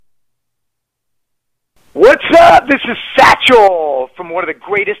What's up? This is Satchel from one of the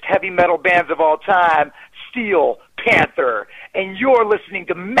greatest heavy metal bands of all time, Steel Panther, and you're listening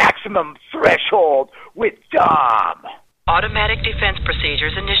to Maximum Threshold with Dom. Automatic defense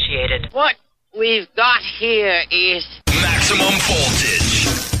procedures initiated. What we've got here is maximum voltage,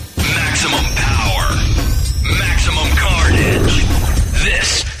 maximum power, maximum carnage.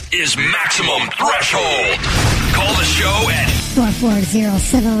 This is Maximum Threshold. Call the show at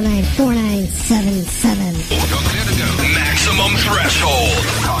 440-709-4977. Maximum Threshold.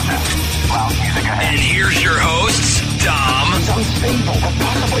 And here's your hosts, Dom. He's unstable, but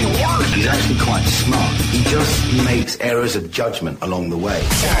possibly worse. He's actually quite smart. He just makes errors of judgment along the way.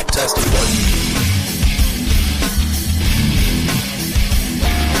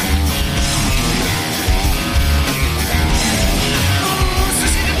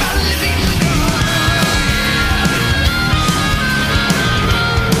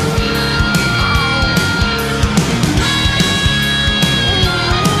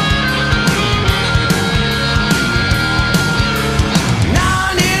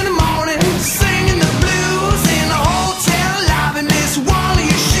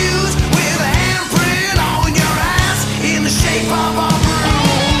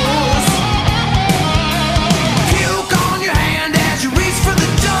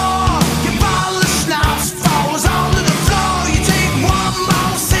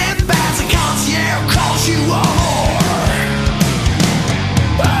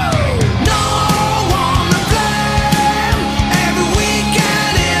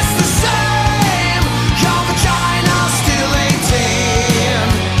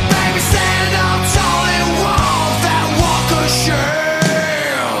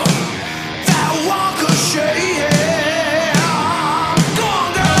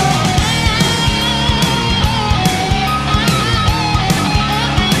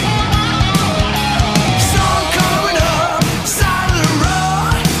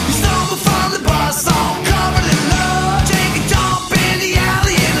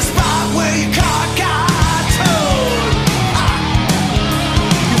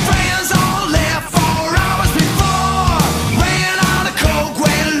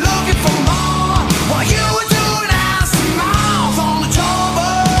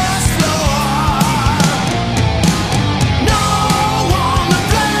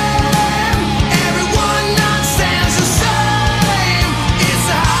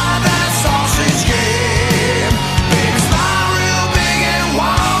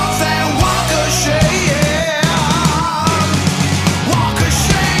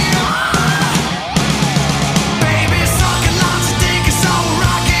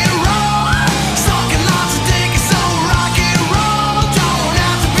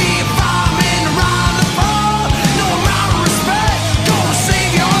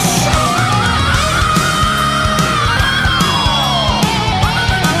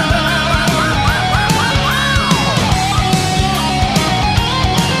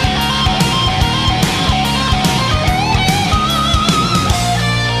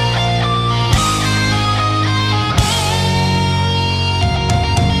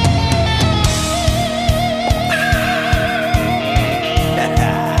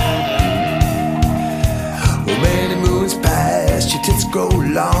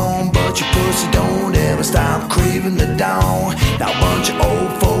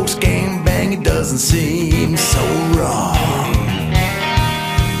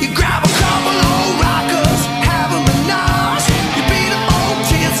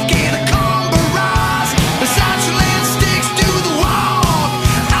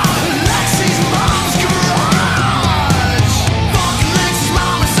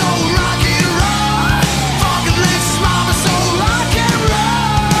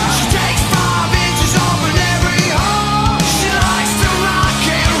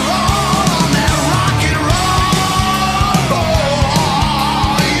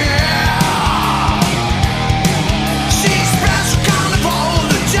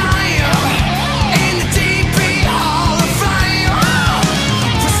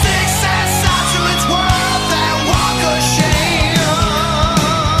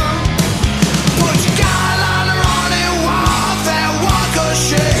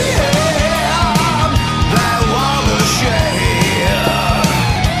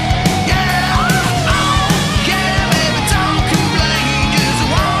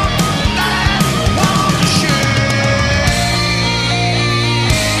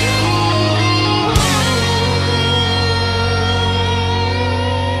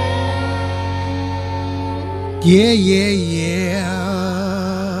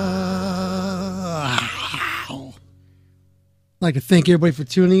 I'd like to thank everybody for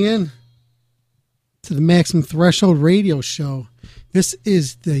tuning in to to the Maximum Threshold Radio Show. This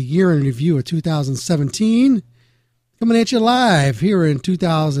is the year in review of 2017. Coming at you live here in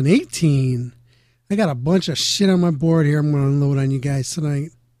 2018. I got a bunch of shit on my board here I'm going to unload on you guys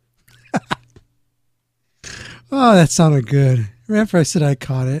tonight. Oh, that sounded good. Right after I said I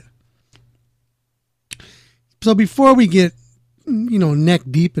caught it. So before we get, neck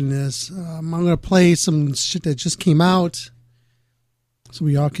deep in this, I'm going to play some shit that just came out. So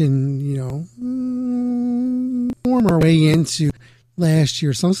we all can, warm our way into last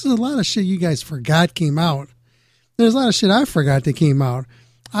year. So this is a lot of shit you guys forgot came out. There's a lot of shit I forgot that came out.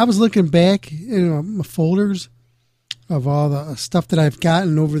 I was looking back in my folders of all the stuff that I've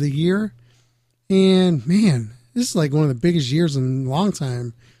gotten over the year. And, man, this is like one of the biggest years in a long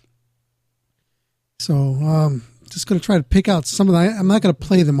time. So, just going to try to pick out some of them. I'm not going to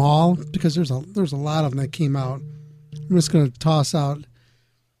play them all because there's a lot of them that came out. I'm just going to toss out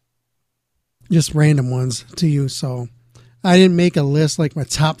just random ones to you. So I didn't make a list like my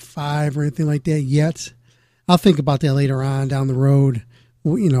top 5 or anything like that yet. I'll think about that later on down the road.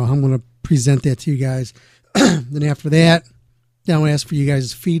 I'm going to present that to you guys. Then after that, then I'm going to ask for you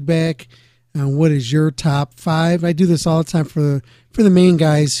guys' feedback on what is your top 5. I do this all the time for the main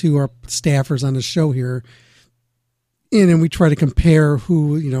guys who are staffers on the show here. And then we try to compare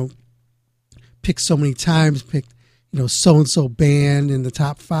who, picked so many times, picked, so-and-so band in the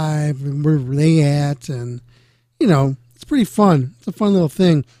top 5, and where were they at? And, it's pretty fun. It's a fun little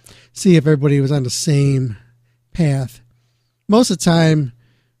thing. See if everybody was on the same path. Most of the time,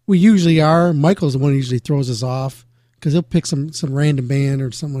 we usually are. Michael's the one who usually throws us off because he'll pick some random band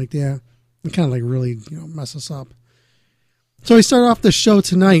or something like that and kind of like really, mess us up. So we start off the show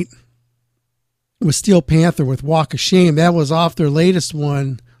tonight with Steel Panther with Walk of Shame. That was off their latest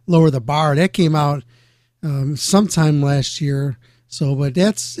one, Lower the Bar. That came out sometime last year. So, but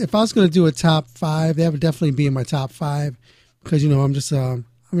if I was going to do a top 5, that would definitely be in my top 5 because I'm just a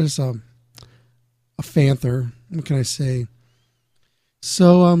Panther. What can I say?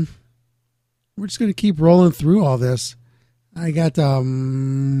 So we're just going to keep rolling through all this. I got rock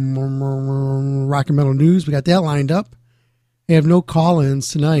and metal news. We got that lined up. I have no call-ins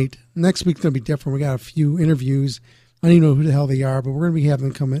tonight. Next week's going to be different. We got a few interviews. I don't even know who the hell they are, but we're going to be having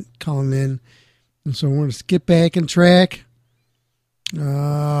them calling in. And so we're going to get back on track.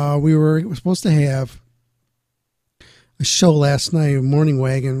 We were supposed to have a show last night, Morning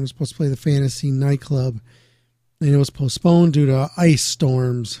Wagon. We were supposed to play the Fantasy Nightclub. And it was postponed due to ice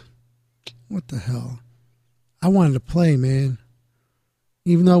storms. What the hell? I wanted to play, man.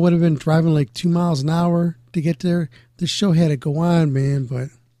 Even though I would have been driving like 2 miles an hour to get there, this show had to go on, man. But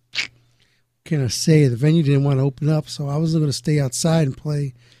what can I say? The venue didn't want to open up, so I wasn't going to stay outside and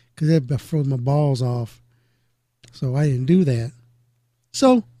play because that froze my balls off. So I didn't do that.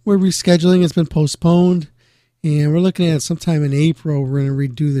 So we're rescheduling. It's been postponed, and we're looking at sometime in April. We're going to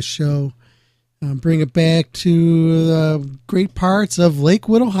redo the show. Bring it back to the great parts of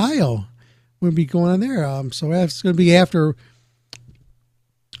Lakewood, Ohio. We'll be going on there. So that's going to be after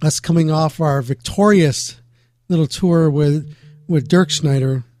us coming off our victorious little tour with Dirk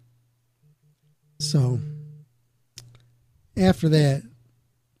Schneider. So after that,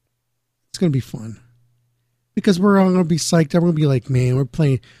 it's going to be fun because we're all going to be psyched. We're going to be like, man, we're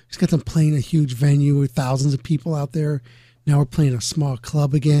playing. Just got them playing a huge venue with thousands of people out there. Now we're playing a small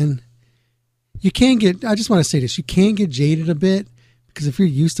club again. I just want to say this, you can get jaded a bit because if you're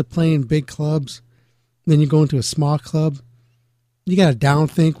used to playing big clubs, then you go into a small club, you got to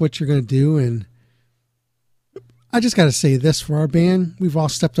downthink what you're going to do. And I just got to say this for our band, we've all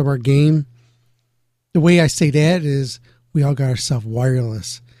stepped up our game. The way I say that is we all got ourselves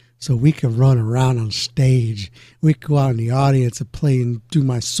wireless so we could run around on stage. We could go out in the audience and play and do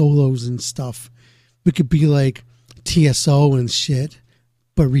my solos and stuff. We could be like TSO and shit,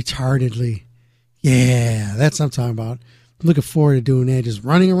 but retardedly. Yeah, that's what I'm talking about. I'm looking forward to doing that. Just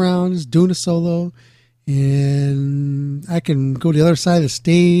running around, just doing a solo. And I can go to the other side of the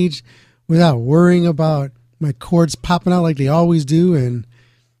stage without worrying about my chords popping out like they always do. And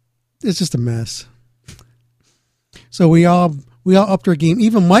it's just a mess. So we all upped our game.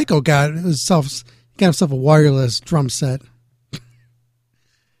 Even Michael got himself a wireless drum set.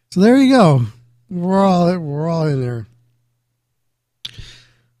 So there you go. We're all in there.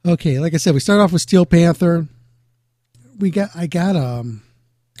 Okay, like I said, we start off with Steel Panther. I gotta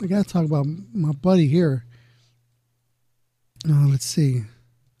talk about my buddy here. Let's see.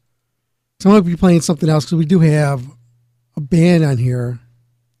 So I'm gonna be playing something else because we do have a band on here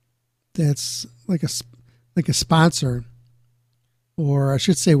that's like a sponsor, or I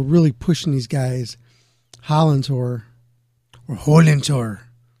should say, we're really pushing these guys. Holland Tour.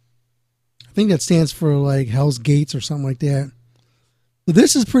 I think that stands for like Hell's Gates or something like that. But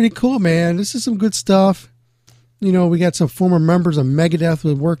this is pretty cool, man. This is some good stuff. You know, we got some former members of Megadeth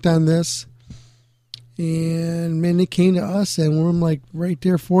who worked on this. And, man, they came to us, and we're like right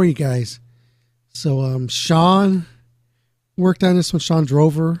there for you guys. So, Sean worked on this one. Sean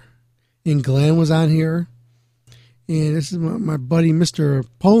Drover and Glenn was on here. And this is my buddy, Mr.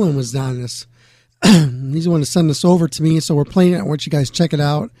 Poland, was on this. He's the one to send this over to me, so we're playing it. I want you guys to check it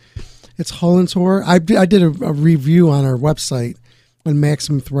out. It's Hollentor. I did a review on our website on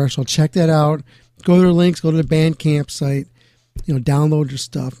Maximum Threshold. Check that out. Go to their links. Go to the Bandcamp site. You know, download your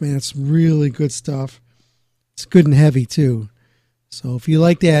stuff, man. It's really good stuff. It's good and heavy too. So if you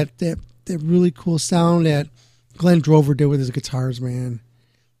like that really cool sound that Glenn Drover did with his guitars, man,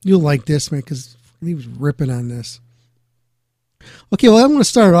 you'll like this, man, because he was ripping on this. Okay, well, I'm going to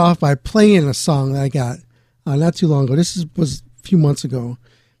start off by playing a song that I got not too long ago. This was a few months ago.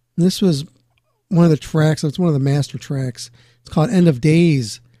 And this was one of the tracks. It's one of the master tracks. It's called End of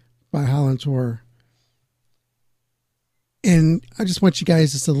Days by Hollentor. And I just want you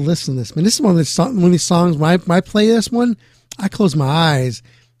guys just to listen to this, man. This is one of these songs. When I play this one, I close my eyes.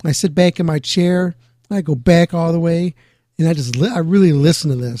 I sit back in my chair. I go back all the way, and I really listen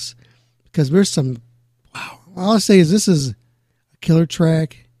to this because there's some. Wow! All I say is this is a killer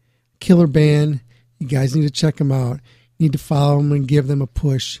track, killer band. You guys need to check them out. You need to follow them and give them a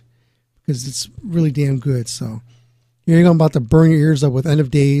push because it's really damn good. So here you go. I'm about to burn your ears up with End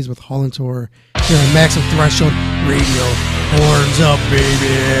of Days with Hollentor here on Maximum Threshold Radio. Horns up, baby.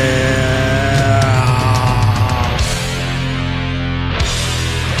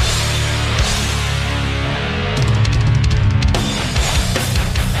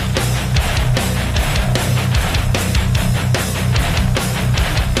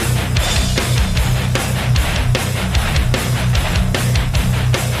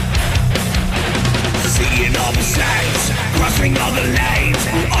 Seeing all the signs, crossing all the lines.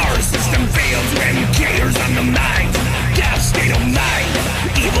 Our system fails when chaos on the mind. Death state of mind,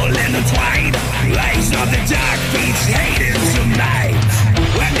 evil intertwined. Lies of the dark feeds hate into minds.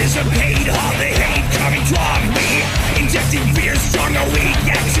 When dissipate all the hate coming toward me, injecting fear, strong or weak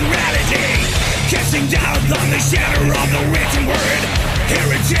actuality. Casting doubt on the shadow of the written word.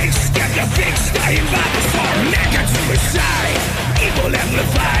 Heretics, skeptics, dying by the sword. Naked suicide, evil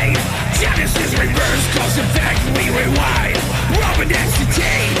amplified. Genesis reverse, cause effect we rewind. Robin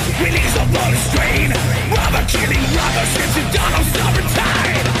density, release of blood strain. Robber killing robber since the dawn of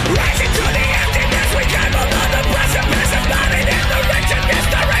summertime. Rising to the emptiness, we climb along the precipice of body and the wretchedness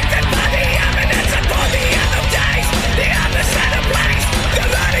directed by the eminence. And for the end of days, the other side of place, the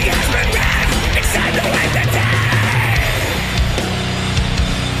body has been read. It's time to end the day.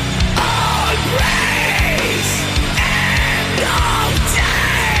 All praise, end of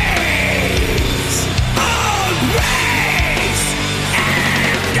days. All praise,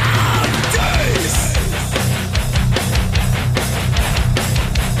 end of days.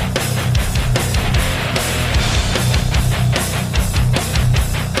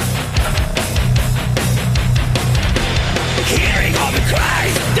 Hearing all the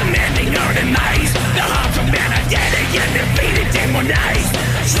cries, demanding our demise. The hearts of man are dead again, defeated, demonized.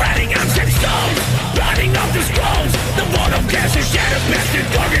 Shredding out and souls, burning up the scrolls. The vault of gas and shadows, bastard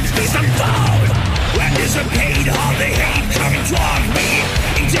organs, peace unfold. When dissipate all the hate coming toward me,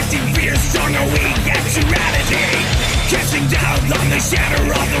 injecting fear, strong or weak actuality. Casting doubt on the shadow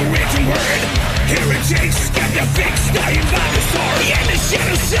of the written word. Heretics, skeptics, dying by the sword. In the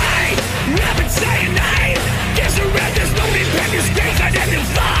shadow side, rapid cyanide. There's a red, there's no independence, days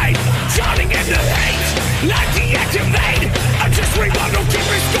identified. Drowning in the hate, like deactivate. I just remote, no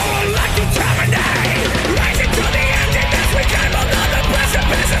keepers go like to terminate. Rising to the emptiness, we climb along the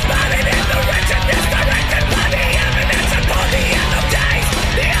precipices. Bodied in the wretchedness, directed by the eminence. And for the end of days,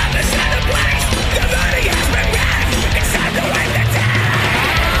 the other side of place, the body has been read. It's time to end the day.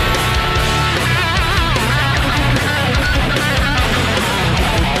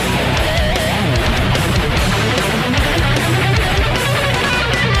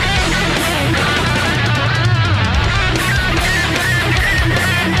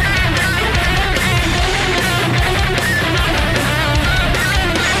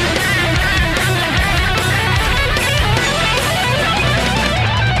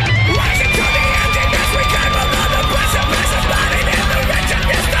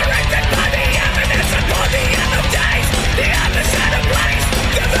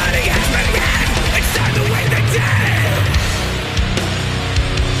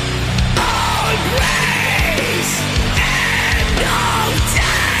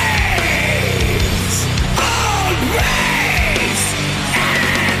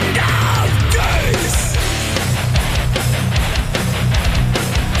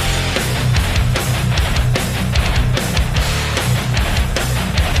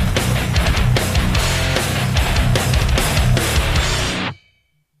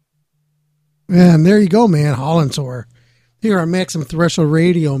 And there you go, man. Holland Tour. Here on Maximum Threshold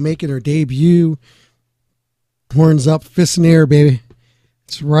Radio, making her debut. Horns up, fists in the air, baby.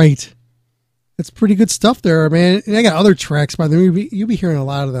 That's right. That's pretty good stuff there, man. And I got other tracks, by the way. You'll be hearing a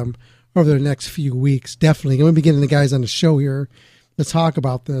lot of them over the next few weeks. Definitely. I'm going to be getting the guys on the show here to talk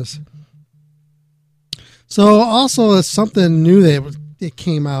about this. So also, it's something new that it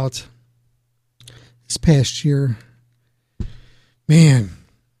came out this past year. Man,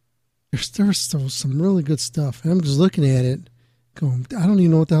 there's still some really good stuff. And I'm just looking at it, going, I don't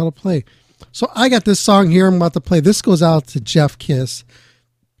even know what the hell to play. So I got this song here I'm about to play. This goes out to Jeff Kiss,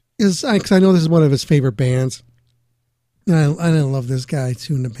 because I know this is one of his favorite bands. And I love this guy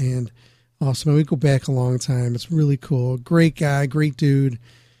too in the band. Also, we go back a long time. It's really cool. Great guy, great dude.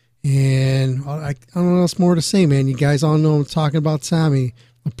 And I don't know what's more to say, man. You guys all know I'm talking about Tommy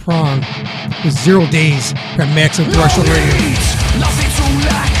the Prong with 0 Days at Maximum Threshold Radio. Nothing to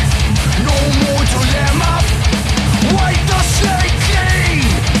lack, no more dilemma. Wipe the slate clean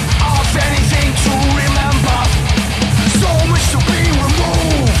of anything to remember. So much to be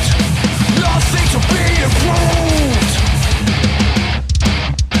removed, nothing to be improved.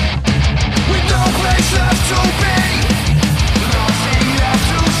 With no place left to be, nothing left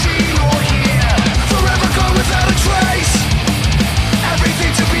to see or hear. Forever gone without a trace,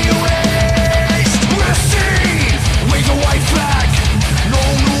 everything to be erased. Receive with a white flag, no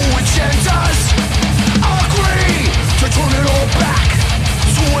new agendas. Agree to turn it all back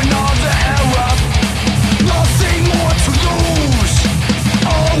to another era. Nothing more to lose,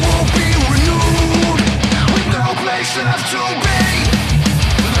 all will be renewed. With no place left to be,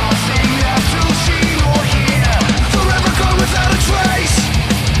 nothing left to see or hear. Forever gone without a trace,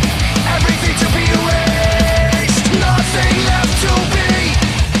 everything to be erased. Nothing left to be,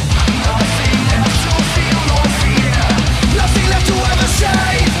 nothing left to feel or fear. Nothing left to ever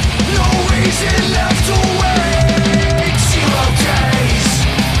say, no reason left to wait. 0 days,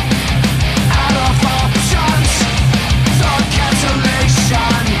 out of options, the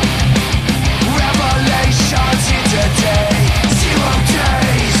cancellation, revelations in today. 0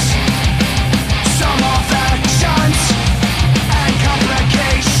 days, some of actions and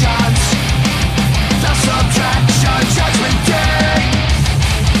complications, the subtraction, judgment day.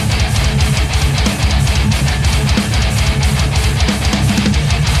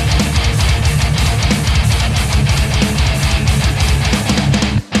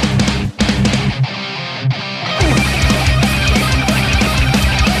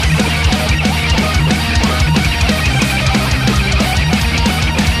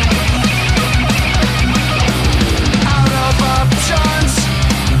 Out of options,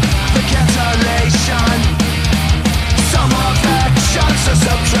 the cancellation, some of actions, the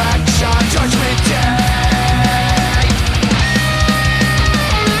subtraction, judgment day.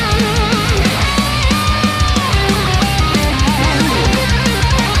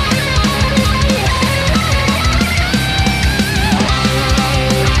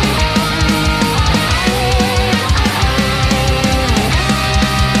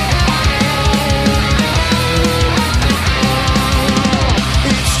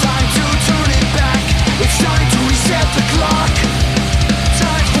 It's time to turn it back. It's time to reset the clock.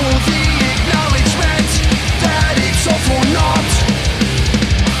 Time for the acknowledgement that it's all for naught.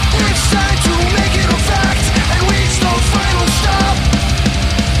 It's time to make it a fact and reach the final stop.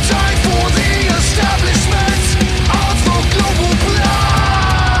 Time for the establishment of the global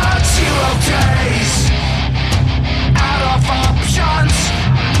block. 0 days, out of options,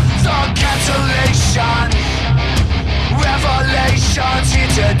 the cancellation, revelations in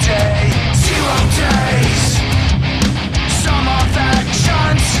today. 0 days, some of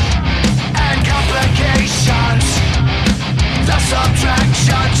actions and complications, the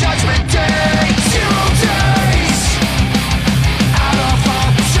subtraction, judgment day. 0 days, out of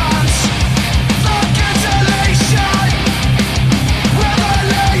options, the cancellation,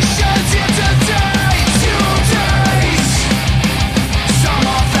 revelations in today. 0 days, some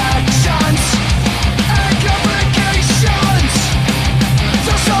of actions and complications,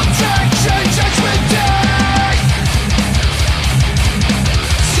 the subtraction, judgment day.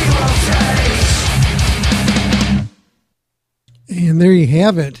 0 days. And there you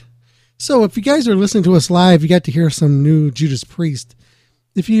have it. So if you guys are listening to us live, you got to hear some new Judas Priest.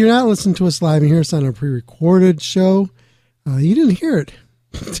 If you're not listening to us live and hear us on a pre-recorded show, you didn't hear it.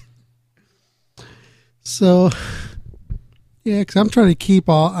 So, yeah, because I'm trying to keep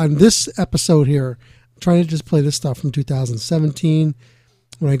on this episode here, I'm trying to just play this stuff from 2017.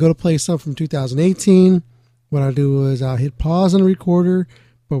 When I go to play stuff from 2018, what I do is I'll hit pause on the recorder,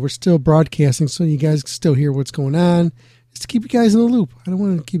 but we're still broadcasting so you guys can still hear what's going on. Just to keep you guys in the loop. I don't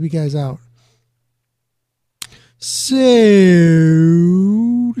want to keep you guys out. So,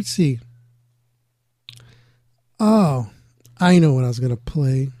 let's see. Oh, I know what I was going to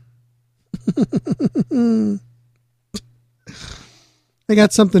play. I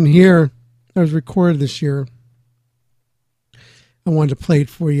got something here that was recorded this year. I wanted to play it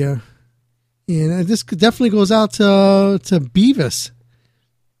for you. And this definitely goes out to Beavis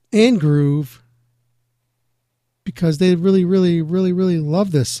and Groove because they really, really, really, really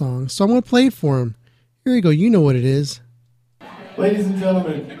love this song. So I'm going to play it for them. Here you go. You know what it is. Ladies and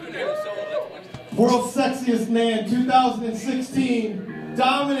gentlemen, World's Sexiest Man 2016,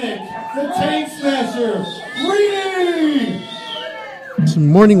 Dominic the Tank Smasher, Reedy! Some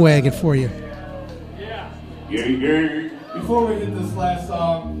Morning Wagon for you. Yeah. Before we hit this last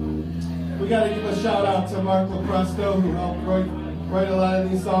song, we got to give a shout out to Mark Lopresto, who helped write a lot of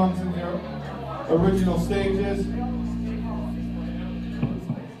these songs in their original stages.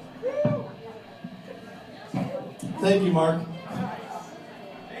 Thank you, Mark.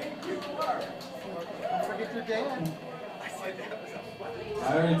 Thank you, Mark. Don't forget your dad. I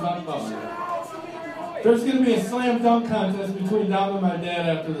already talked about that. There's going to be a slam dunk contest between Dom and my dad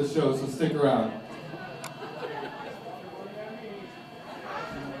after the show, so stick around.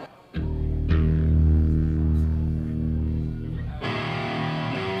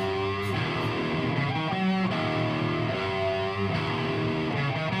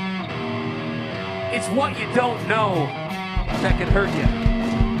 It's what you don't know that can hurt you.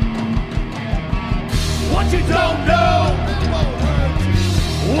 What you don't know,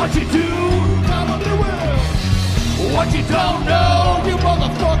 what you do, probably will. What you don't know, you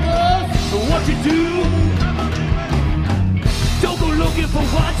motherfuckers, what you do. Don't go looking for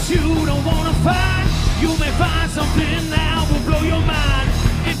what you don't want to find. You may find something that will blow your mind.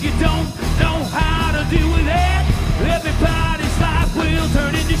 If you don't know how to deal with it, everybody's life will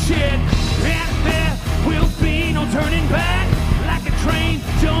turn into shit. And there will be no turning back, like a train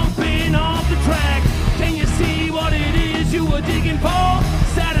jumping off the track. Can you see what it is you were digging for?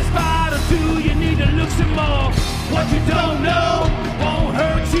 Satisfied, or do you need to look some more? What you don't know won't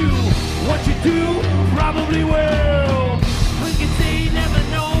hurt you. What you do probably will. We can say never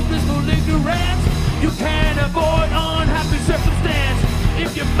know blissful ignorance. You can't avoid unhappy circumstance.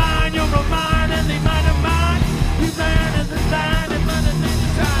 If you mind your own mind and they mind a mind, you learn as a sign and find a thing to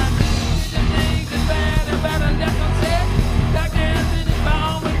time. Things is bad about a left unsaid. Darkness in the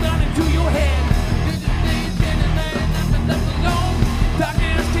bomb is gone into your head. Things in the man and left alone.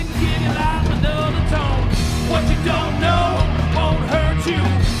 Darkness can give your life another tone. What you don't know won't hurt you.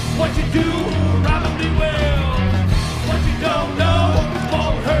 What you do probably will. What you don't know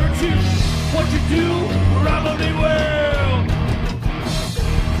won't hurt you. What you do probably will.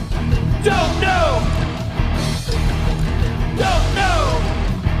 Don't know. Don't know.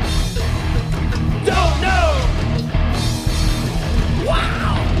 Don't know.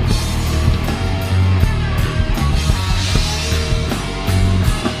 Wow.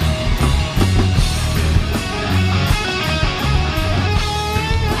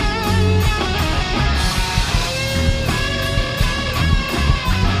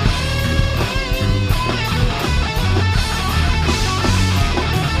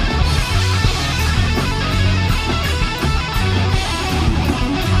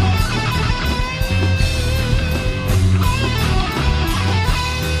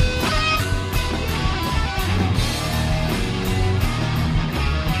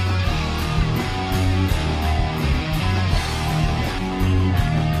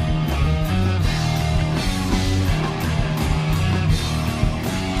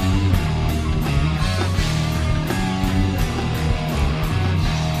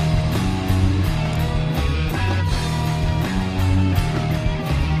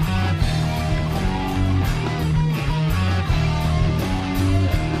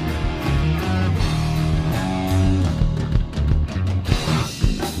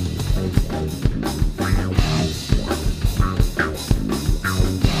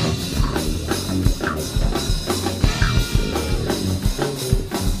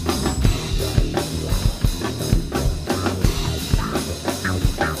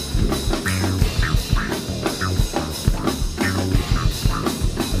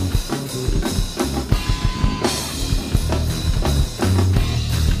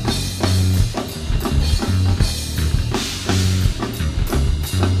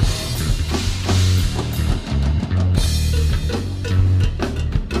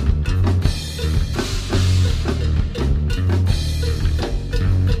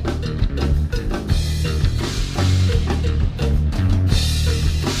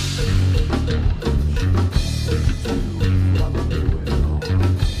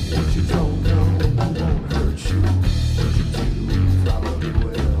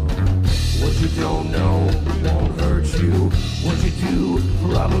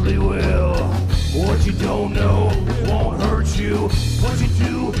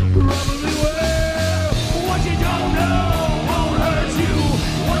 you probably will. What you don't know won't hurt you.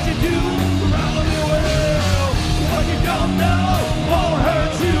 What you do probably will. What you don't know won't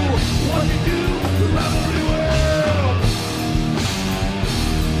hurt you. What you do probably will.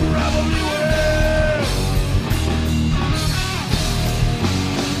 Probably will.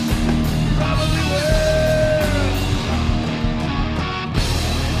 Probably will.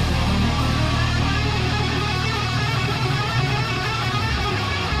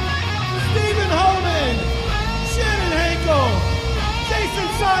 Stephen Holman, Shannon Hankel, Jason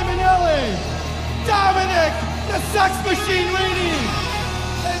Simonelli, Dominic the Sex Machine Reedy,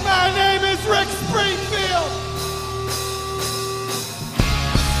 and my name is Rick Springfield.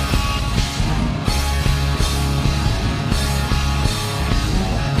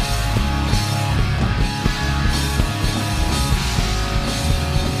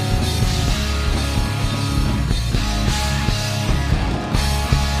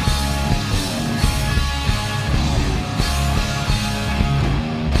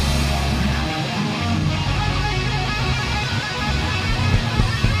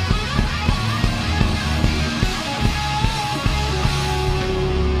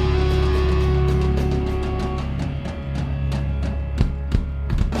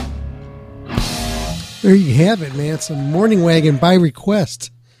 There you have it, man. Some Morning Wagon by request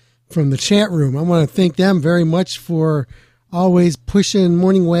from the chat room. I want to thank them very much for always pushing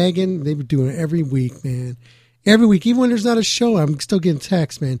Morning Wagon. They've been doing it every week, man. Every week, even when there's not a show, I'm still getting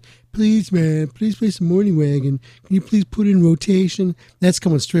texts, man. Please, man, please play some Morning Wagon. Can you please put it in rotation? That's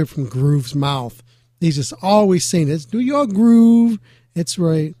coming straight from Groove's mouth. He's just always saying, "It's New York Groove." That's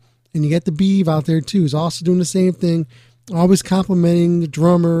right. And you got the Beeve out there, too. He's also doing the same thing, always complimenting the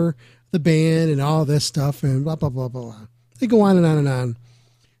drummer, the band, and all this stuff, and blah, blah, blah, blah. They go on and on and on.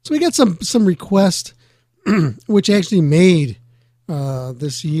 So we got some requests, which actually made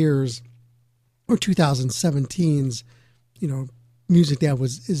this year's, or 2017's, music that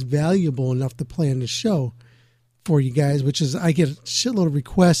is valuable enough to play on the show for you guys, which is, I get a shitload of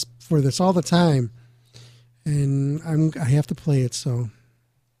requests for this all the time, and I have to play it, so.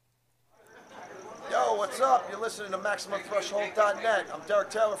 Yo, what's up? You're listening to MaximumThreshold.net. I'm Derek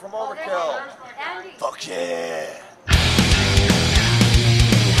Taylor from Overkill. Fuck yeah!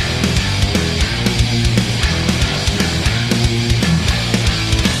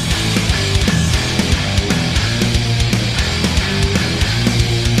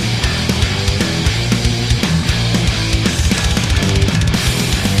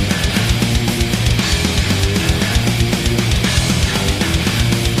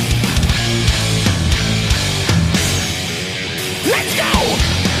 Let's go!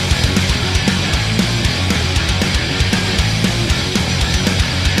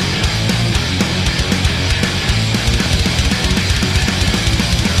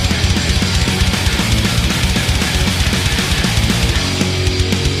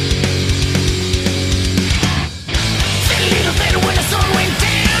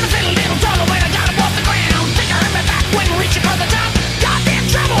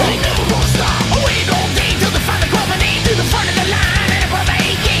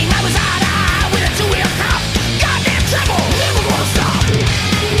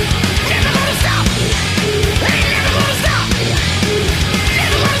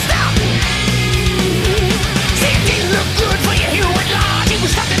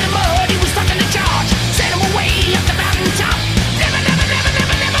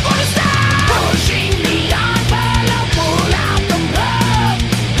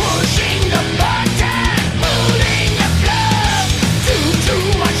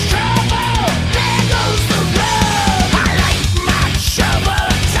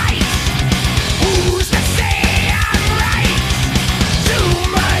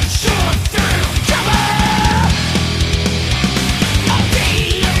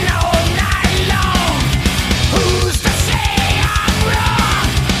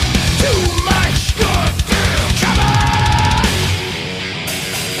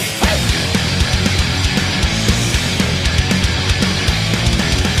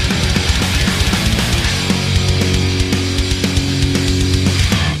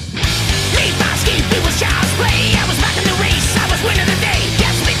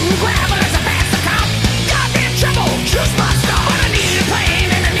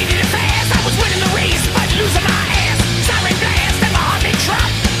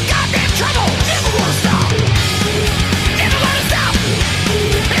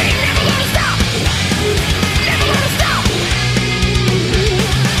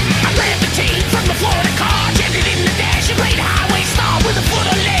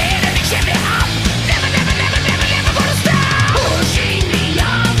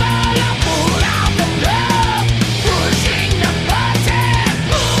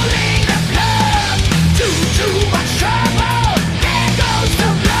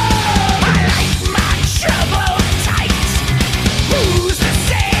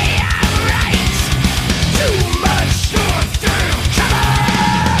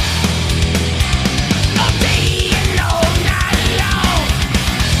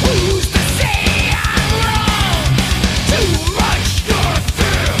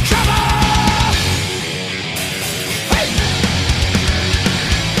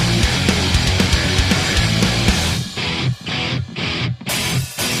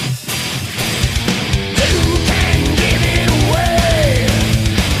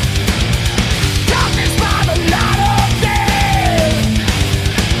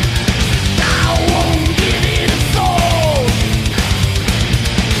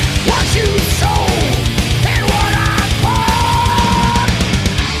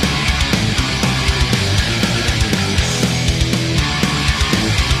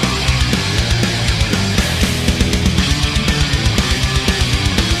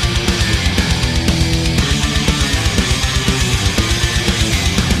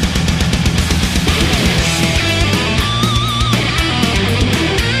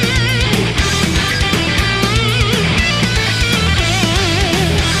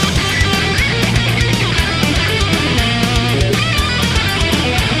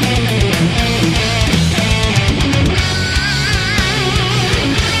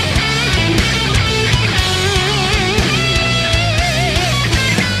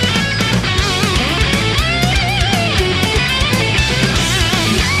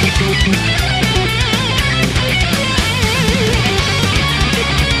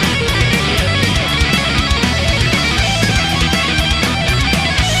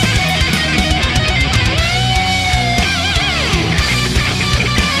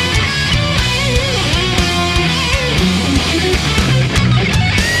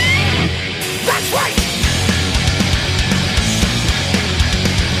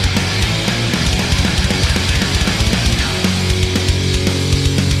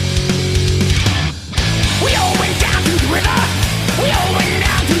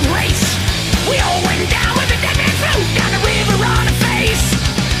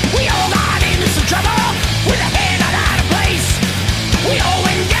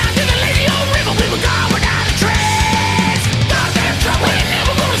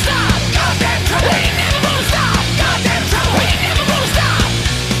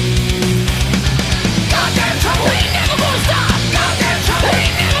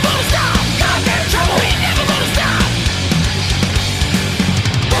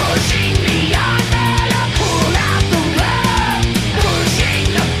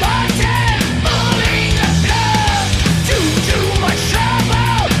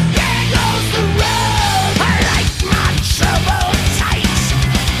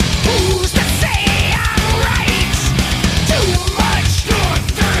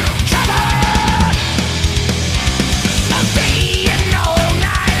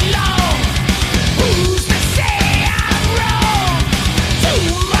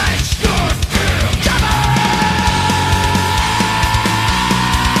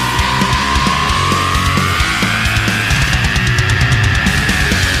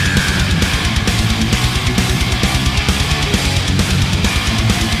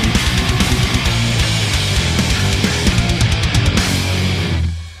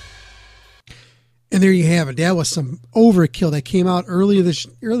 And there you have it. That was some overkill that came out early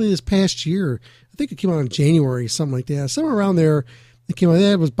this past year. I think it came out in January, something like that. Somewhere around there, it came out.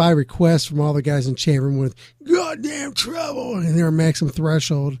 That was by request from all the guys in chat room with goddamn trouble, and they were Maximum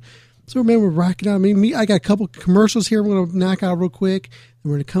Threshold. So man, we're rocking out. I got a couple commercials here. We're gonna knock out real quick,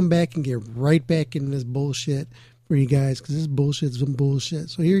 and we're gonna come back and get right back into this bullshit for you guys, because this bullshit's some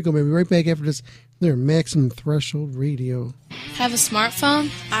bullshit. So here you go, man. We'll be right back after this. They're Maximum Threshold Radio. Have a smartphone,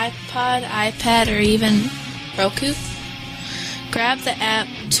 iPod, iPad, or even Roku? Grab the app,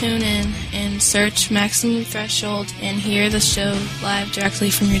 tune in, and search Maximum Threshold and hear the show live directly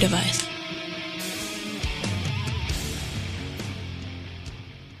from your device.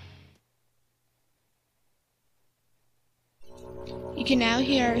 You can now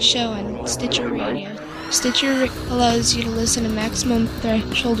hear our show on Stitcher Radio. Stitcher allows you to listen to Maximum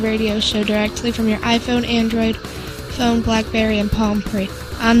Threshold Radio show directly from your iPhone, Android phone, BlackBerry, and Palm Pre,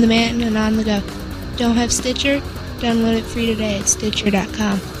 on demand and on the go. Don't have Stitcher? Download it free today at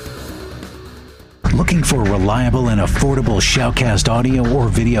Stitcher.com. Looking for reliable and affordable Shoutcast audio or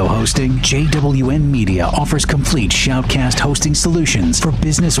video hosting? JWN Media offers complete Shoutcast hosting solutions for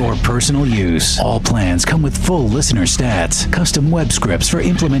business or personal use. All plans come with full listener stats, custom web scripts for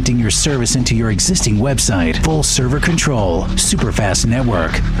implementing your service into your existing website, full server control, super fast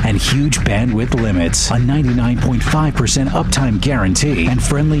network, and huge bandwidth limits, a 99.5% uptime guarantee, and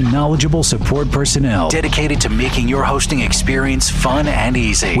friendly, knowledgeable support personnel dedicated to making your hosting experience fun and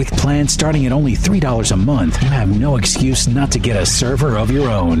easy. With plans starting at only $3 a month, you have no excuse not to get a server of your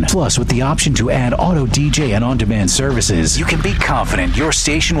own. Plus, with the option to add auto DJ and on-demand services, you can be confident your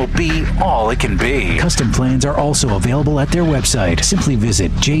station will be all it can be. Custom plans are also available at their website. Simply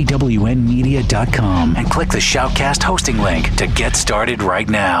visit jwnmedia.com and click the Shoutcast hosting link to get started right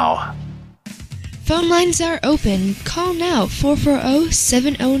now. Phone lines are open. Call now,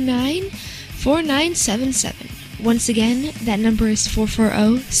 440-709-4977. Once again, that number is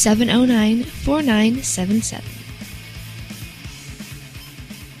 440-709-4977.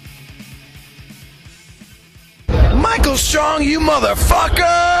 Michael Strong, you motherfucker!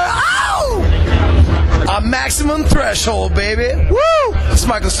 Ow! A Maximum Threshold, baby. Woo! It's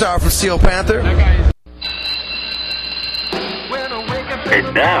Michael Starr from Steel Panther.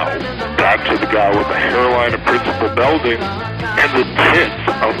 And now, back to the guy with the hairline of Principal Belding and the tits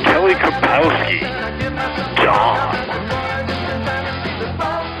of Kelly Kapowski, Dom.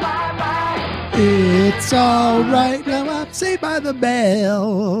 It's all right now. I'm saved by the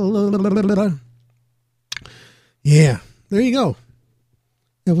bell. Yeah, there you go.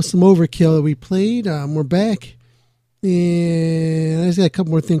 That was some overkill that we played. We're back. And I just got a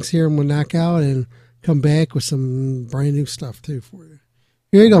couple more things here I'm going to knock out and come back with some brand new stuff, too, for you.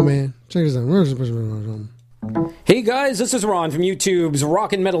 Here you go, man. Check this out. Hey guys, this is Ron from YouTube's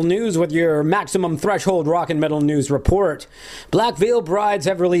Rockin' Metal News with your Maximum Threshold Rockin' Metal News report. Black Veil Brides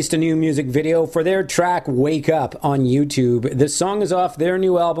have released a new music video for their track Wake Up on YouTube. This song is off their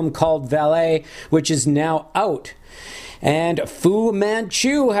new album called Valet, which is now out. And Fu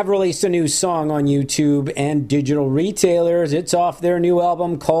Manchu have released a new song on YouTube and digital retailers. It's off their new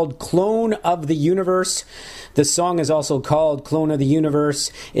album called Clone of the Universe. The song is also called Clone of the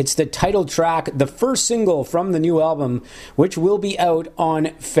Universe. It's the title track, the first single from the new album, which will be out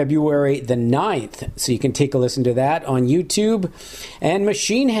on February the 9th. So you can take a listen to that on YouTube. And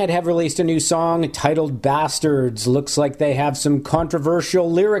Machine Head have released a new song titled Bastards. Looks like they have some controversial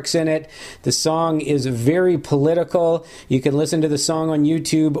lyrics in it. The song is very political. You can listen to the song on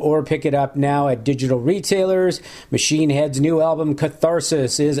YouTube or pick it up now at digital retailers. Machine Head's new album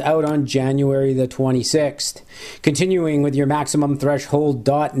Catharsis is out on January the 26th. Continuing with your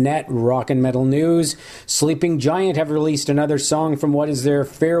MaximumThreshold.net Rockin' Metal News, Sleeping Giant have released another song from what is their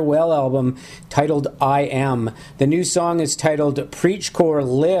farewell album titled I Am. The new song is titled Preachcore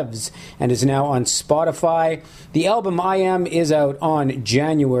Lives and is now on Spotify. The album I Am is out on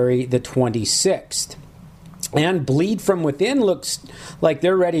January the 26th. And Bleed From Within looks like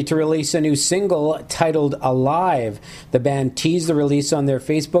they're ready to release a new single titled Alive. The band teased the release on their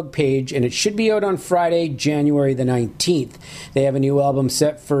Facebook page, and it should be out on Friday, January the 19th. They have a new album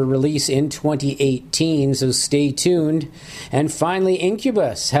set for release in 2018, so stay tuned. And finally,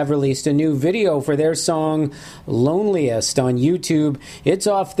 Incubus have released a new video for their song Loneliest on YouTube. It's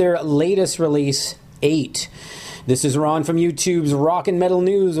off their latest release, 8. This is Ron from YouTube's Rockin' Metal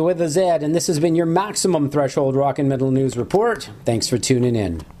News with a Z, and this has been your Maximum Threshold Rockin' Metal News report. Thanks for tuning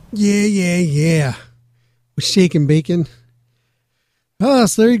in. Yeah. With Shake and Bacon. Oh,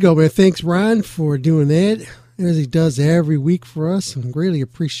 so there you go, man. Thanks, Ron, for doing that, as he does every week for us. I greatly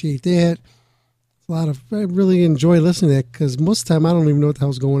appreciate that. I really enjoy listening to that, because most of the time I don't even know what the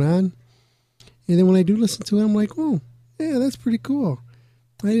hell's going on. And then when I do listen to it, I'm like, oh, yeah, that's pretty cool.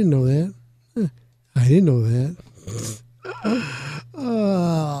 I didn't know that. I didn't know that.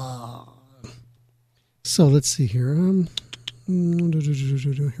 So let's see here. Here we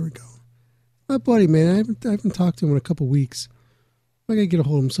go. My buddy, man, I haven't talked to him in a couple weeks. I gotta get a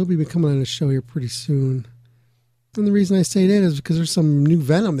hold of him. So he'll be coming on the show here pretty soon. And the reason I say that is because there's some new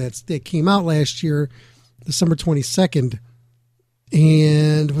Venom that came out last year, December 22nd.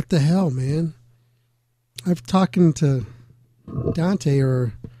 And what the hell, man? I've talking to Dante,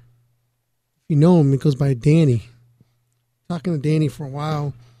 or if you know him, it goes by Danny. Talking to Danny for a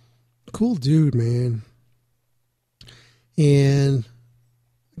while. Cool dude, man. And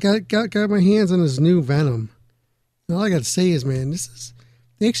got my hands on this new Venom. And all I got to say is, man,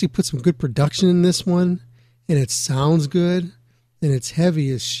 they actually put some good production in this one, and it sounds good, and it's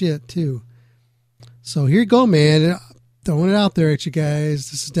heavy as shit too. So here you go, man. Throwing it out there at you guys.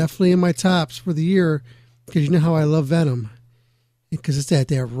 This is definitely in my tops for the year, because you know how I love Venom, because it's that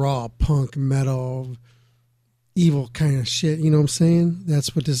raw punk metal, evil kind of shit. You know what I'm saying?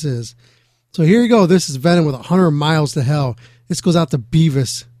 That's what this is. So here you go. This is Venom with 100 Miles to Hell. This goes out to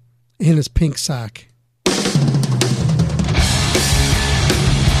Beavis and his pink sock.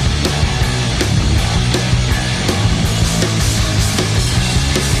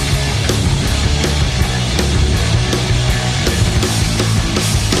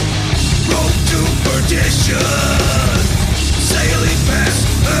 Road to perdition, sailing past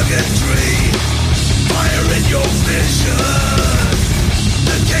purgatory, fire in your vision.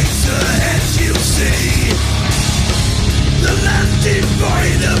 The gates ahead you see, the land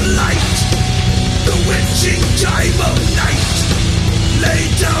devoid of light, the witching time of night. Lay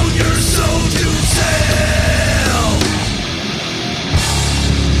down your soul to sail.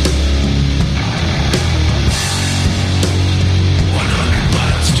 100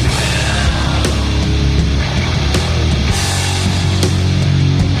 miles to hell.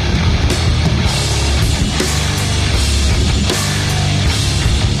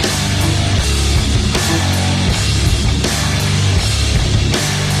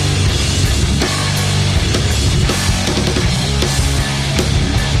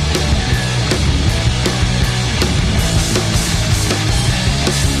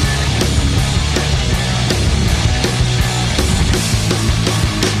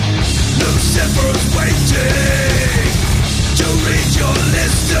 Lucifer's waiting to read your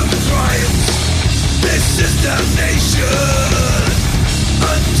list of crimes. This is damnation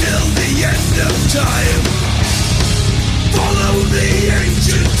until the end of time. Follow the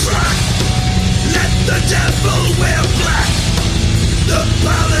ancient track. Let the devil wear black. The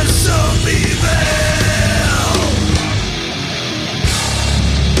palace of evil.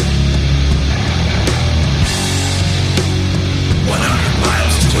 100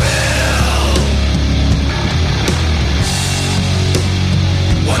 miles to hell.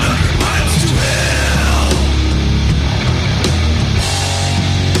 100 miles to hell.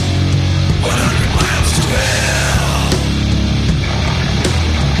 100 miles to hell.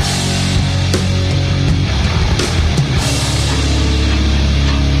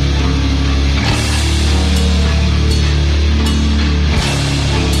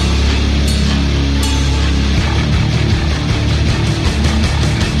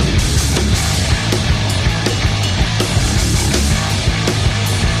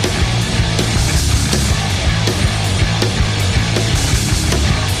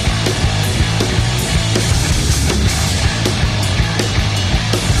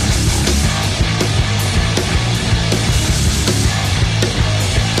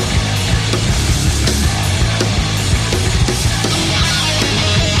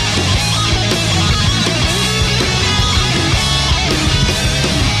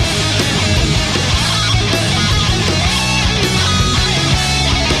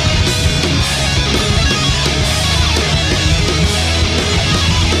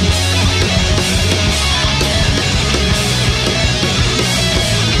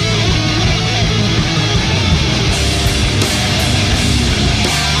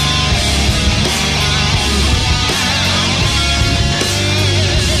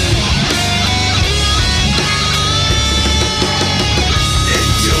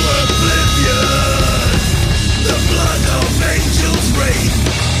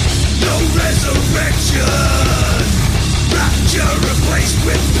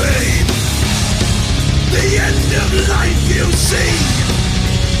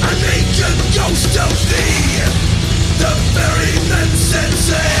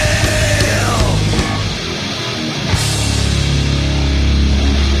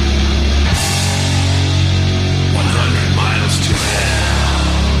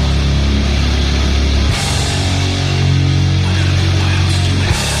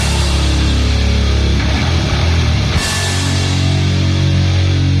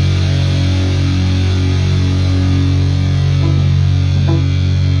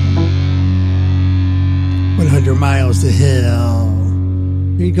 to Hell.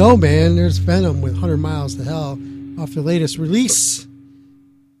 There you go, man. There's Venom with 100 Miles to Hell off their latest release.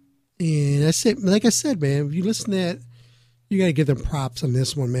 And I said, like I said, man, if you listen to that, you got to give them props on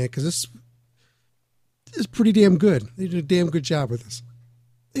this one, man, because this is pretty damn good. They did a damn good job with this.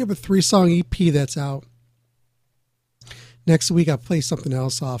 They have a 3-song EP that's out. Next week, I'll play something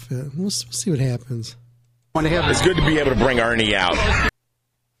else off it. We'll see what happens. It's good to be able to bring Ernie out.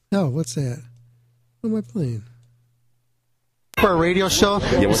 Oh, what's that? What am I playing? For a radio show,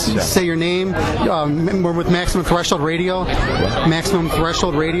 say your name. We're with Maximum Threshold Radio. Maximum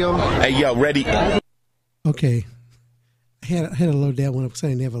Threshold Radio. Hey, yo, ready? Okay. I had to load that one up because I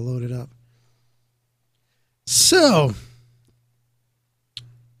didn't have it loaded up. So,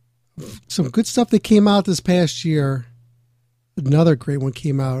 some good stuff that came out this past year. Another great one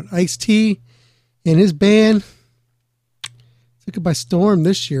came out. Ice-T and his band took it by storm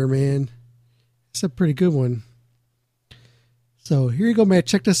this year, man. It's a pretty good one. So here you go, man.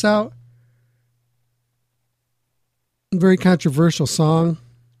 Check this out. Very controversial song.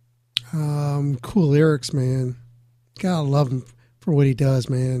 Cool lyrics, man. Gotta love him for what he does,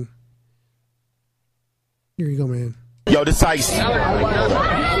 man. Here you go, man. Yo, this Ice-T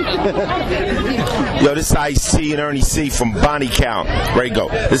and Ernie C from Body Count. There you go.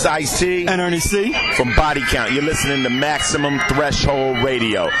 This Ice-T and Ernie C from Body Count. You're listening to Maximum Threshold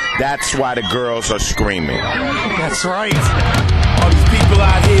Radio. That's why the girls are screaming. That's right. All these people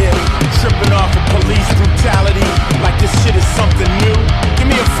out here tripping off of police brutality like this shit is something new. Give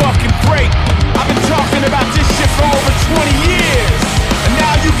me a fucking break. I've been talking about this shit for over 20 years. And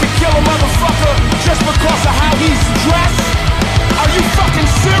now you can kill a motherfucker just because of how he's dressed? Are you fucking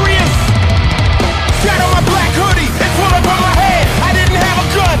serious? Got on my black hoodie and pull up on my head. I didn't have a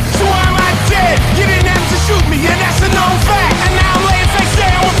gun, so why am I dead? You didn't have to shoot me, and that's a known fact. And now I'm laying face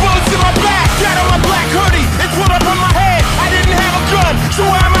down with bullets in my back. Got on my black hoodie and pull up on my head. I didn't have a gun, so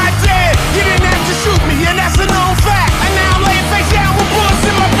why am I dead? You didn't have to shoot me, and that's a known fact. And now I'm laying face down with bullets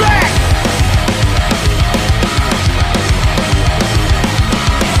in my back.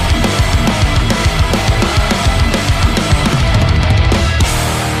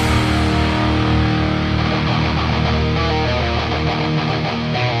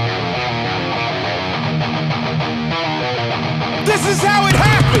 This is how it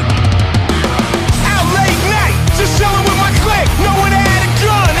happened. Out late night, just chilling with my clique. No one had a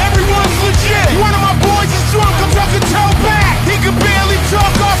gun, everyone's legit. One of my boys is drunk, I'm talking toe back. He could barely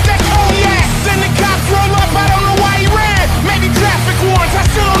talk off that cognac. Then the cops roll up, I don't know why he ran. Maybe traffic warrants, I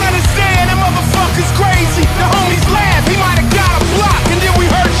still don't understand. That motherfucker's crazy. The homies laugh, he might have got a block, and then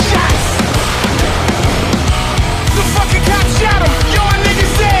we heard shots. The fucking cops shot him, yo, a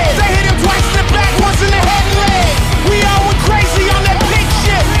nigga's dead. They hit him twice in the back, once in the head and leg. We all went crazy on that big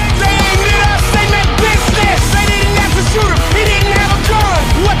shit. They aimed at us, they meant business. They didn't have to shoot him, he didn't have a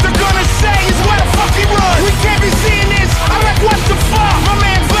gun. What they're gonna say is where the fuck he run. We can't be seeing this, I'm like, what the fuck? My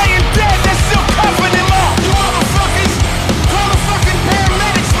man's laying dead, they're still covering him up. You motherfuckers, call the fucking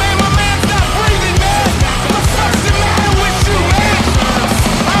paramedics, man. My man's not breathing, man. What the fuck's the matter with you, man?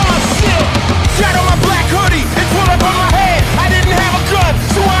 Oh shit. Got on my black hoodie and pull up on my head. I didn't have a gun,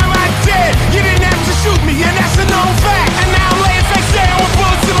 so why am I dead? You didn't have to shoot me, and that's a known fact. And now I'm laying face down with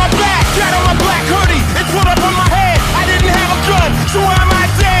bullets in my back. Got on my black hoodie and pull up on my head. I didn't have a gun, so why am I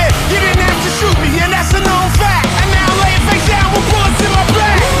dead? You didn't have to shoot me, and that's a known fact. And now I'm laying face down with bullets in my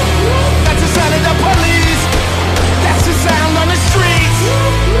back. That's the sound of the police. That's the sound on the streets.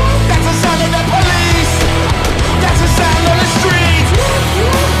 That's the sound of the police. That's the sound on the streets.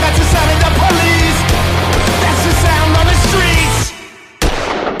 That's the sound of the police. That's the sound on the streets.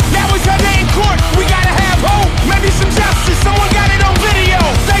 Now it's our day in court. We gotta have hope. Maybe some justice. Someone got it on video.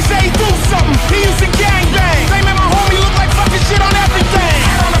 They say he do something. He used to gangbang. They made my homie look like fucking shit on everything.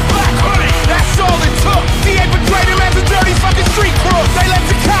 Had on a black hoodie. That's all it took. DA betrayed him as a dirty fucking street crook. They let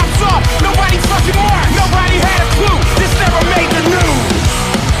the cops off. Nobody fucking marked. Nobody had a clue. This never made the news.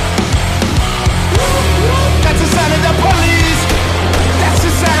 That's the sound of the police. That's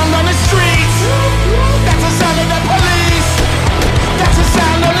the sound on the streets. That's the sound of the police. That's the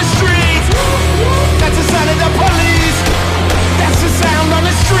sound on the streets. That's the sound of the police. That's the sound on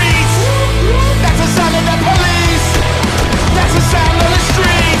the streets. That's the sound of the police. That's the sound on the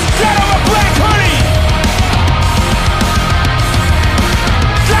streets. Got on my black hoodie.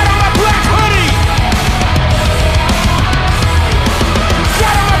 Got on my black hoodie.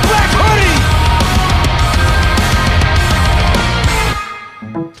 Got on my black hoodie.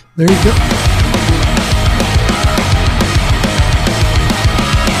 There you go.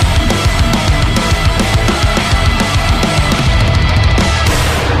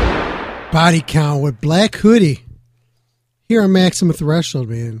 Body Count with Black Hoodie. Here on Maximum Threshold,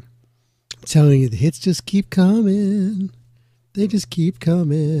 man. I'm telling you, the hits just keep coming. They just keep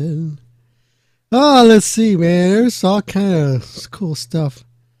coming. Oh, let's see, man. There's all kind of cool stuff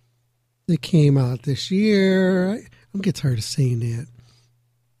that came out this year. I'm getting tired of saying that.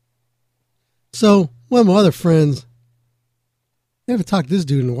 So, one of my other friends, I haven't talked to this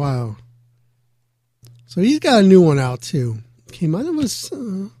dude in a while. So he's got a new one out too. Came out. It was,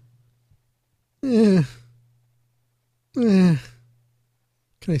 can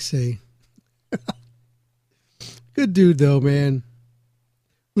I say? Good dude though, man.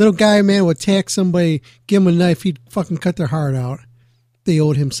 Little guy, man, would attack somebody, give him a knife, he'd fucking cut their heart out. They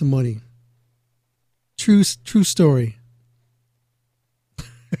owed him some money. True story.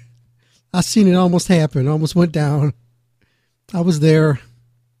 I seen it almost happen. Almost went down. I was there.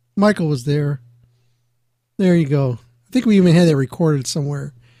 Michael was there. There you go. I think we even had that recorded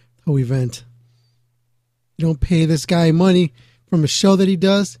somewhere. The whole event. You don't pay this guy money from a show that he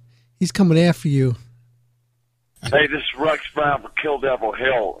does, he's coming after you. Hey, this is Rex Brown for Kill Devil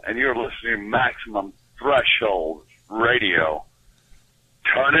Hill, and you're listening to Maximum Threshold Radio.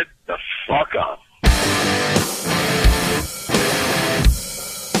 Turn it the fuck up.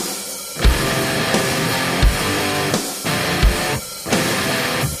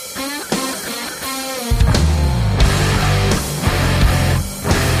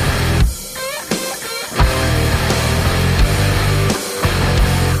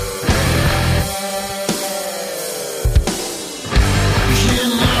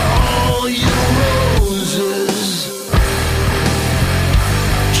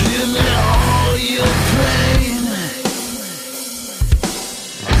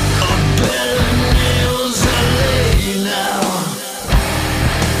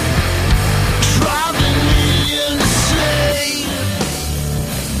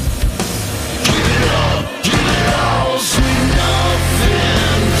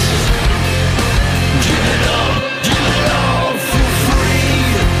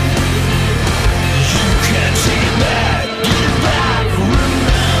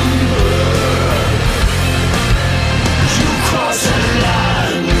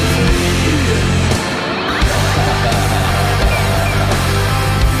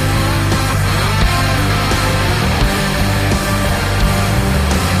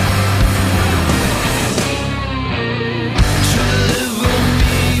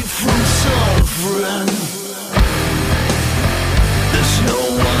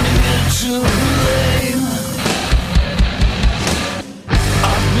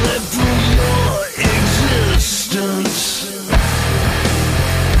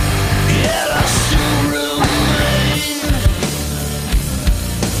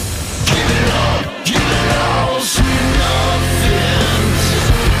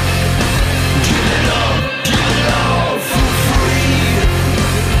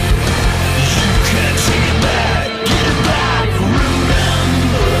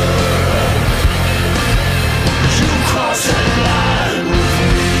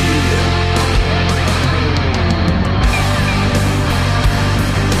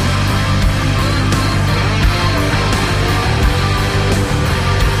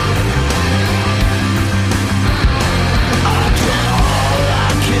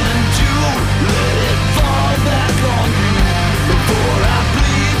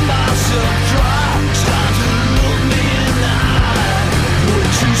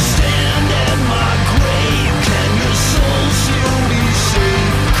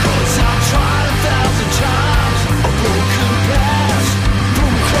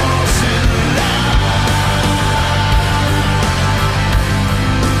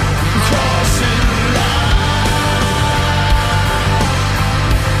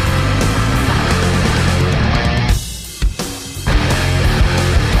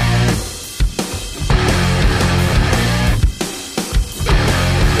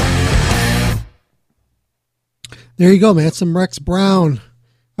 There you go, man. Some Rex Brown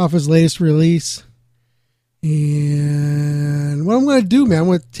off his latest release. And what I'm going to do, man, I'm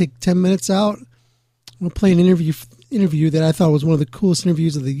going to take 10 minutes out. I'm going to play an interview that I thought was one of the coolest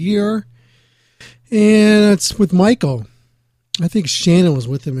interviews of the year. And it's with Michael. I think Shannon was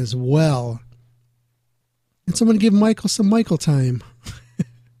with him as well. And so I'm going to give Michael some Michael time.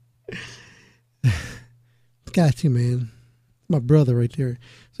 Got to, man. My brother right there.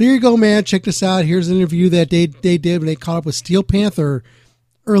 So here you go, man. Check this out. Here's an interview that they did when they caught up with Steel Panther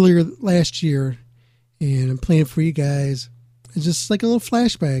earlier last year. And I'm playing it for you guys. It's just like a little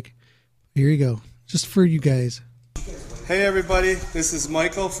flashback. Here you go. Just for you guys. Hey everybody, this is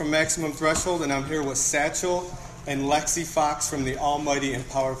Michael from Maximum Threshold, and I'm here with Satchel. and Lexi Fox from the almighty and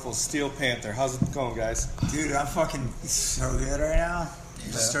powerful Steel Panther. How's it going, guys? Dude, I'm fucking so good right now.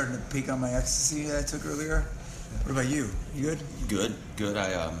 I'm just starting to peak on my ecstasy that I took earlier. What about you? You good? Good.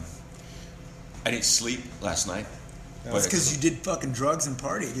 I didn't sleep last night. That's because you did fucking drugs and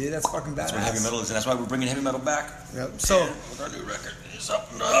party, dude. That's fucking badass. That's what heavy metal is, and that's why we're bringing heavy metal back. Yep. So with our new record, it's up.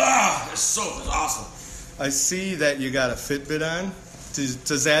 It's awesome. I see that you got a Fitbit on.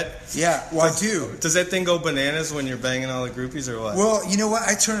 Does that? Yeah. Well, I do. Does that thing go bananas when you're banging all the groupies, or what? Well, you know what?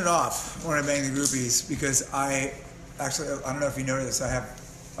 I turn it off when I bang the groupies because I don't know if you noticed, I have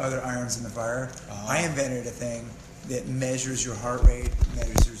other irons in the fire. Oh. I invented a thing that measures your heart rate,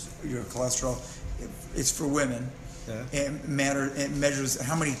 measures your cholesterol. It's for women. Yeah. It measures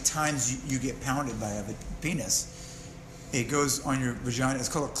how many times you get pounded by a penis. It goes on your vagina. It's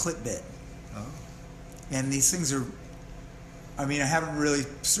called a clit bit. Oh. And these things are, I mean, I haven't really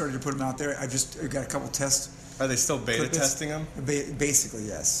started to put them out there. I got a couple tests. Are they still beta testing them? Basically,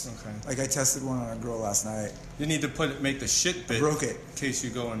 yes. Okay. Like I tested one on a girl last night. You need to make the shit bit. I broke it. In case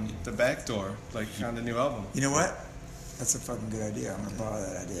you go in the back door, like on the new album. You know what? That's a fucking good idea. I'm going to borrow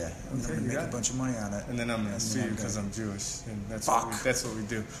that idea. I'm going to make a bunch of money on it. And then I'm going to sue you because I'm Jewish. And that's what we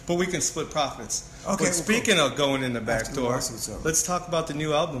do. But we can split profits. Okay. But speaking of going in the back door, let's talk about the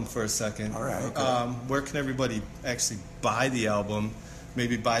new album for a second. All right. Okay. Where can everybody actually buy the album?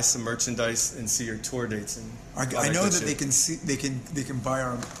 Maybe buy some merchandise and see your tour dates. And I know that they can buy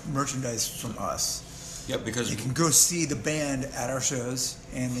our merchandise from us. Yep, because you can go see the band at our shows,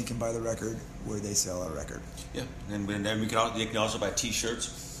 and they can buy the record where they sell our record. Yeah, and then they can also buy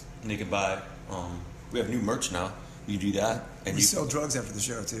T-shirts, and they can buy. We have new merch now. You do that, and we sell drugs after the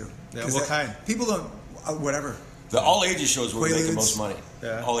show too. Yeah, what kind? People don't. Whatever. The all ages shows where we make the most money.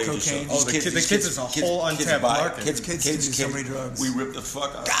 Yeah. All ages shows. Oh, the kids is a whole untapped market. Kids do so many drugs. We rip the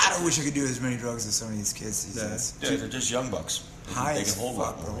fuck out. God, I wish I could do as many drugs as some of these kids these days. Yeah, they're just young bucks. They can hold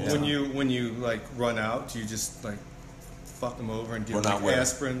up. Yeah. When you like run out, do you just like fuck them over and give them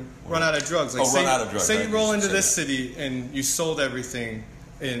aspirin? Run out of drugs. Like, run out of drugs. Say you roll into this city and you sold everything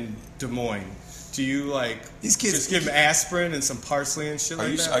in Des Moines. Do you like these kids just give them aspirin and some parsley and shit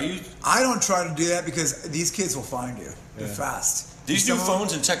like that? I don't try to do that because these kids will find you. They're fast. These new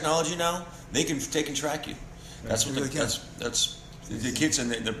phones and technology now, they can track you. That's what that's the kids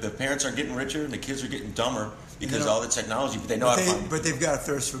and the parents are getting richer and the kids are getting dumber because of all the technology. But they know how to find. But they've got a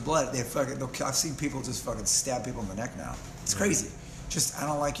thirst for blood. I've seen people just fucking stab people in the neck now. It's crazy. Just I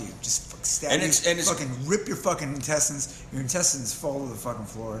don't like you. Just stab you. And fucking rip your fucking intestines. Your intestines fall to the fucking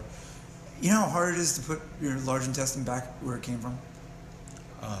floor. You know how hard it is to put your large intestine back where it came from?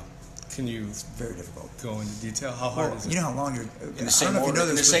 Can you? It's very difficult. Go into detail. How hard is it? You know how long you're in the same order.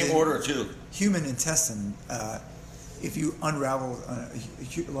 In the same order too. Human intestine. If you unravel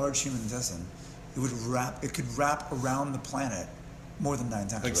a large human intestine, it could wrap around the planet more than 9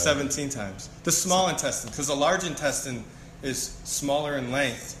 times. Like 17 times. The small intestine, because the large intestine is smaller in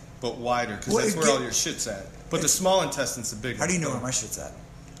length but wider, because that's where all your shit's at. But the small intestine's the big one. How do you know where my shit's at?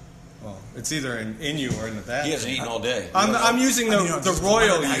 Well, it's either in you or in the bathroom. He hasn't eaten all day. I'm using the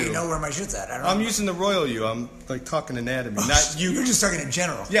royal you. How do you know where my shit's at? I'm using the royal you. I'm like talking anatomy, not you. You're just talking in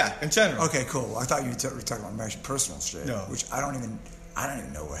general. Yeah, in general. Okay, cool. I thought you were talking about my personal shit. No. Which I don't even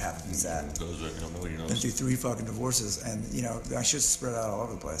know what happened to that. Nobody knows. Been through 3 fucking divorces, and my shit's spread out all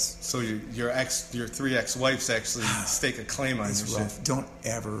over the place. So your 3 ex-wives actually stake a claim on your rough. shit. Don't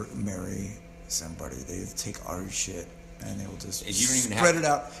ever marry somebody. They take our shit. And they will just spread it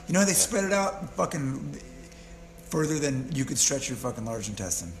out. You know, they spread it out fucking further than you could stretch your fucking large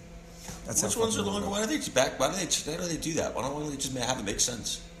intestine. That's which ones are longer? Why do they do that? Why do they do that? Why don't they just have it make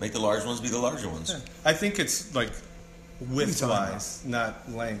sense? Make the large ones be the larger ones. Yeah. I think it's like width-wise,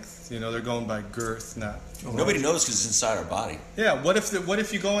 not length. You know, they're going by girth, not. Nobody knows because it's inside our body. Yeah. What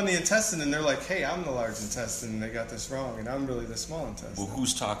if you go in the intestine and they're like, "Hey, I'm the large intestine, and they got this wrong, and I'm really the small intestine." Well,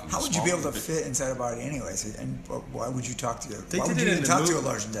 who's talking? How would you be able to fit inside a body anyways? And why would you talk to? To a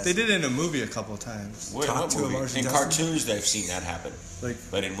large intestine? They did it in a movie a couple of times. In cartoons, they've seen that happen.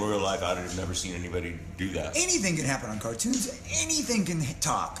 But in real life, I've never seen anybody do that. Anything can happen on cartoons. Anything can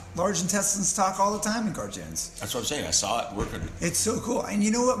talk. Large intestines talk all the time in cartoons. That's what I'm saying. I saw it working. It's so cool. And you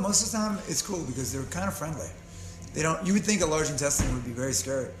know what? Most of the time, it's cool because they're kind of friendly. You would think a large intestine would be very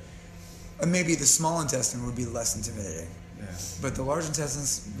scary. And maybe the small intestine would be less intimidating. Yeah. But the large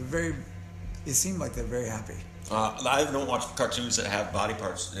intestines, it seemed like they're very happy. I don't watch cartoons that have body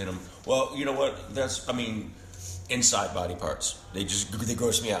parts in them. Well, you know what? Inside body parts. They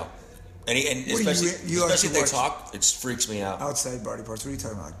gross me out. And especially if they talk, it freaks me out. Outside body parts. What are you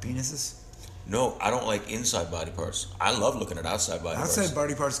talking about? Like penises? No, I don't like inside body parts. I love looking at outside body parts. Outside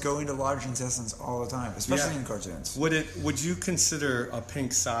body parts go into large intestines all the time, especially in cartoons. Would you consider a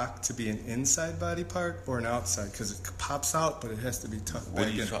pink sock to be an inside body part or an outside? Because it pops out, but it has to be tucked back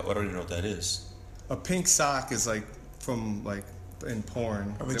in. I don't even know what that is. A pink sock is like from like in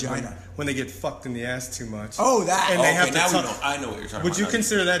porn. A vagina. When they get fucked in the ass too much. Oh, that. And they have to I know what you're talking about. Would you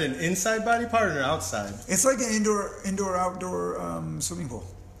consider that an inside body part or an outside? It's like an indoor-outdoor swimming pool.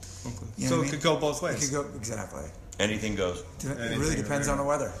 Okay. You know So what I it mean? could go both ways. It could go exactly. Anything goes. It really depends on the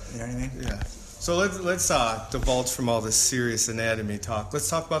weather. You know what I mean? Yeah. So let's divulge from all this serious anatomy talk. Let's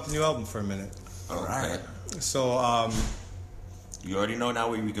talk about the new album for a minute. All right. So you already know now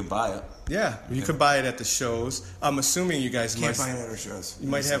where you can buy it. Yeah, you can buy it at the shows. I'm assuming you guys Can't buy it at our shows. You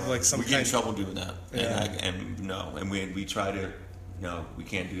might have like some we kind get in trouble doing that. Yeah. And we try to. No, we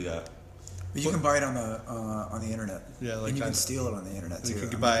can't do that. But you can buy it on the internet. Yeah, like and you on- can steal it on the internet too. You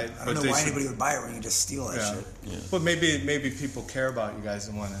can buy it, I but don't know they why should- anybody would buy it when you just steal that shit. Yeah. But maybe people care about you guys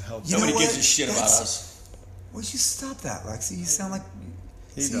and want to help. You know Nobody gives what? a shit about That's- us. Would you stop that, Lexi? You sound like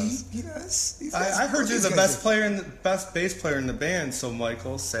He does. He does. These I guys- heard you're these the guys best bass player in the band. So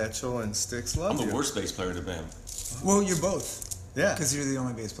Michael, Satchel, and Styx love I'm you. the worst bass player in the band. Well, you're both. Yeah. Because you're the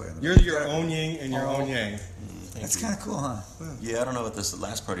only bass player in the You're band. your own yin and your own yang. That's kind of cool, huh? Yeah, I don't know what this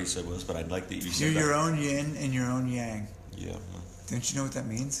last part he said was, but I'd like that you said You're that. your own yin and your own yang. Yeah. Don't you know what that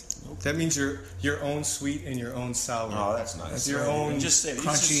means? That means you're your own sweet and your own sour. Oh, that's nice. That's your right. own. Just say it.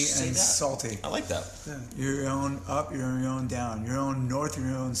 Crunchy Just say and that. salty. I like that. Your own up, your own down, your own north, your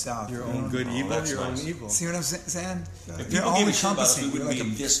own south. Your own good evil, that's your nice. own evil. See what I'm saying? If You're people all gave a shit about us, we encompassing. would You're like be a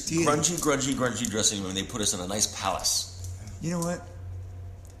in this deity. grungy dressing room and they put us in a nice palace. You know what?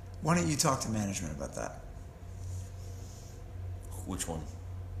 Why don't you talk to management about that? Which one?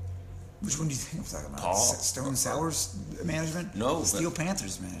 Which one do you think I'm talking about? Paul. Stone Sour's management? No, Steel but-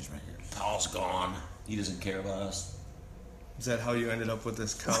 Panthers management. Paul's gone. He doesn't care about us. Is that how you ended up with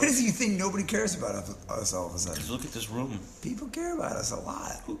this couch? Why does you think nobody cares about us all of a sudden? Because look at this room. People care about us a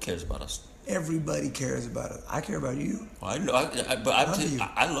lot. Who cares about us? Everybody cares about us. I care about you. Well, I know,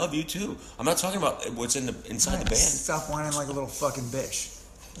 I love you too. I'm not talking about what's inside the band. Stop whining like a little fucking bitch.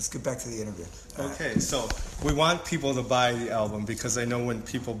 Let's get back to the interview. Okay, so we want people to buy the album because I know when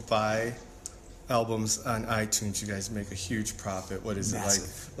people buy albums on iTunes, you guys make a huge profit. What is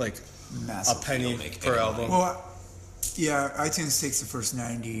Massive. it like Massive. a penny per album? Well, yeah, iTunes takes the first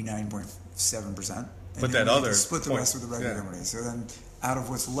 99.7%. But that other split the point- rest with the record yeah. company. So then, out of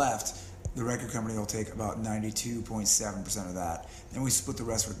what's left, the record company will take about 92.7% of that. Then we split the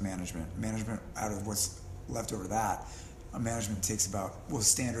rest with management. Management, out of what's left over that, management takes about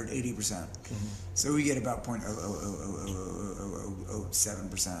standard 80%. So we get about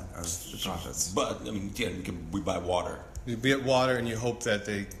 0.007% of the profits. But I mean, yeah, we buy water. You get water and you hope that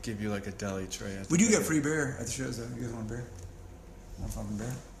they give you like a deli tray. We do get free beer at the shows, though. You guys want a beer? Want fucking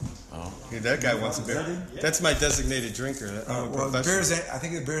beer? Oh, yeah, that guy wants a beer. That's my designated drinker. I'm a Well, the professional. beer's I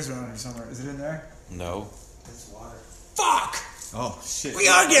think the beer's around here somewhere. Is it in there? No. It's water. Fuck! Oh shit! We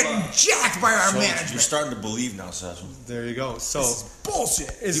are getting jacked by our So management. You're starting to believe now, Satchel. There you go. So This is bullshit.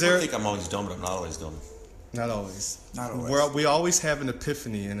 People think I'm always dumb, but I'm not always dumb. Not always. Not always. We always have an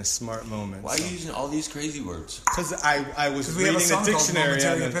epiphany and a smart moment. Why are you using all these crazy words? Because I was we have a reading song a called dictionary.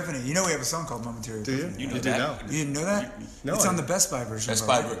 Momentary on the- Epiphany. You know we have a song called Momentary Do you? Epiphany. You right? do now. You didn't know that? No, It's I on the didn't. Best Buy version. Best of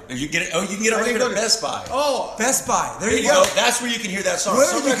Buy. our record. You get it. Oh, you can get a record at Best Buy. Oh, Best Buy. There There you you go. go. That's where you can hear that song. Where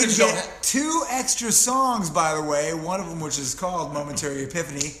Some you can records don't get 2 extra songs, by the way. One of them, which is called Momentary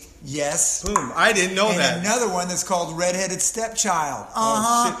Epiphany. Yes. Boom. I didn't know and that. another one that's called Redheaded Stepchild.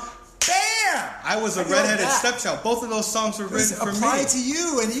 Oh, Bam! I was a How do you like redheaded that? stepchild. Both of those songs were written for me. Apply to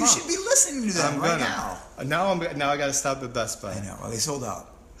you, and you should be listening to them I'm right gonna. now. Now I got to stop at Best Buy. I know. Well, they sold out.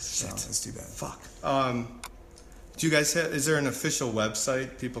 Shit. So that's too bad. Fuck. Do you guys have? Is there an official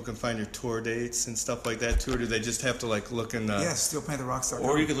website people can find your tour dates and stuff like that too, or do they just have to like look in the? Yeah, SteelPantherRocks.com.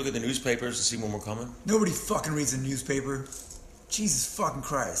 Or you could look at the newspapers to see when we're coming. Nobody fucking reads a newspaper. Jesus fucking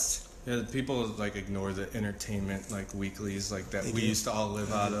Christ. Yeah, the people like ignore the entertainment like weeklies like that They we do. used to all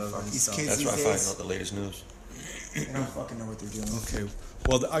live out of. And These stuff. kids That's where I these find days, out the latest news. they don't fucking know what they're doing. Okay.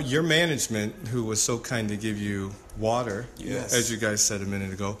 Well, your management, who was so kind to give you water, Yes. as you guys said a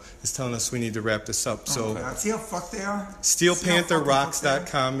minute ago, is telling us we need to wrap this up. So, God. See how fucked they are?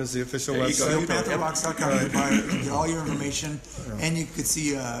 SteelPantherRocks.com is the official There you go. website. SteelPantherRocks.com. You can buy all your information, and you could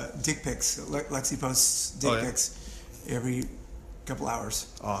see dick pics. Lexi posts dick Oh, yeah? pics every couple hours,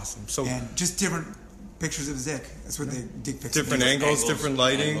 Awesome. So, and just different pictures of his dick. That's what they dick pics. different angles, different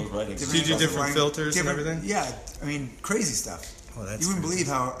lighting. angles, lighting. Do you do different lighting, filters and different- everything? Yeah, I mean crazy stuff. Oh, that's you wouldn't believe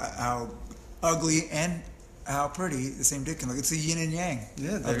how ugly and how pretty the same dick can look. It's the yin and yang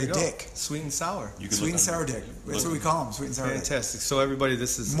of the dick. Sweet and sour. Sweet and sour dick. That's what we call them, sweet and sour dick. Fantastic. So everybody,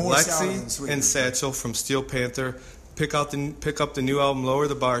 this is More sour than Lexi sweet. and Satchel from Steel Panther. Pick up the new album, Lower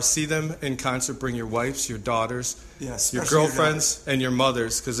the Bar. See them in concert. Bring your wives, your daughters, Yeah, your especially girlfriends, and your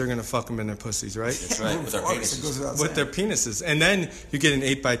mothers, because they're going to fuck them in their pussies, right? That's right, with their penises. With their penises. And then you get an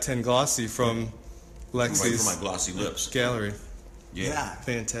 8x10 glossy from Lexi's Right for my glossy lips. gallery. Yeah.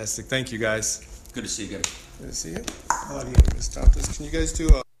 Fantastic. Thank you, guys. Good to see you guys. Good to see you. I love you. Let's stop this. Can you guys do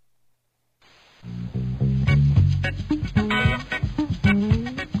a...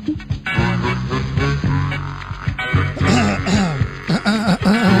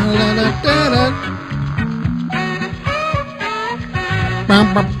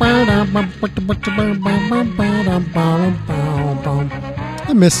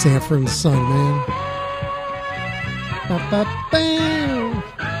 I miss Sanford and Son, man.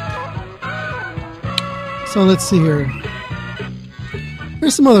 So let's see here.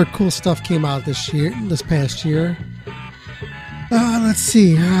 There's some other cool stuff came out this past year. Let's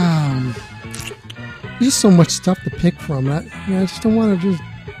see. There's just so much stuff to pick from. I just don't want to just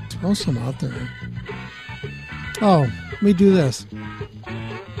throw some out there. Oh, let me do this.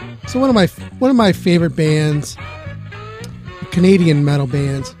 So one of my favorite bands, Canadian metal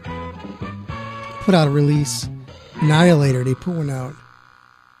bands, put out a release. Annihilator, they put one out.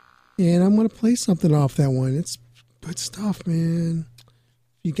 And I'm going to play something off that one. It's good stuff, man.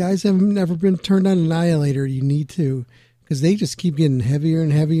 If you guys haven't ever been turned on Annihilator, you need to. Because they just keep getting heavier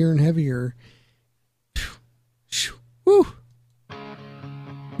and heavier and heavier. Woo!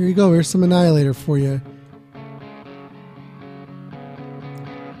 Here you go. Here's some Annihilator for you.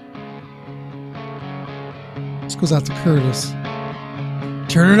 This goes out to Curtis.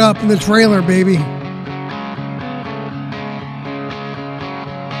 Turn it up in the trailer, baby.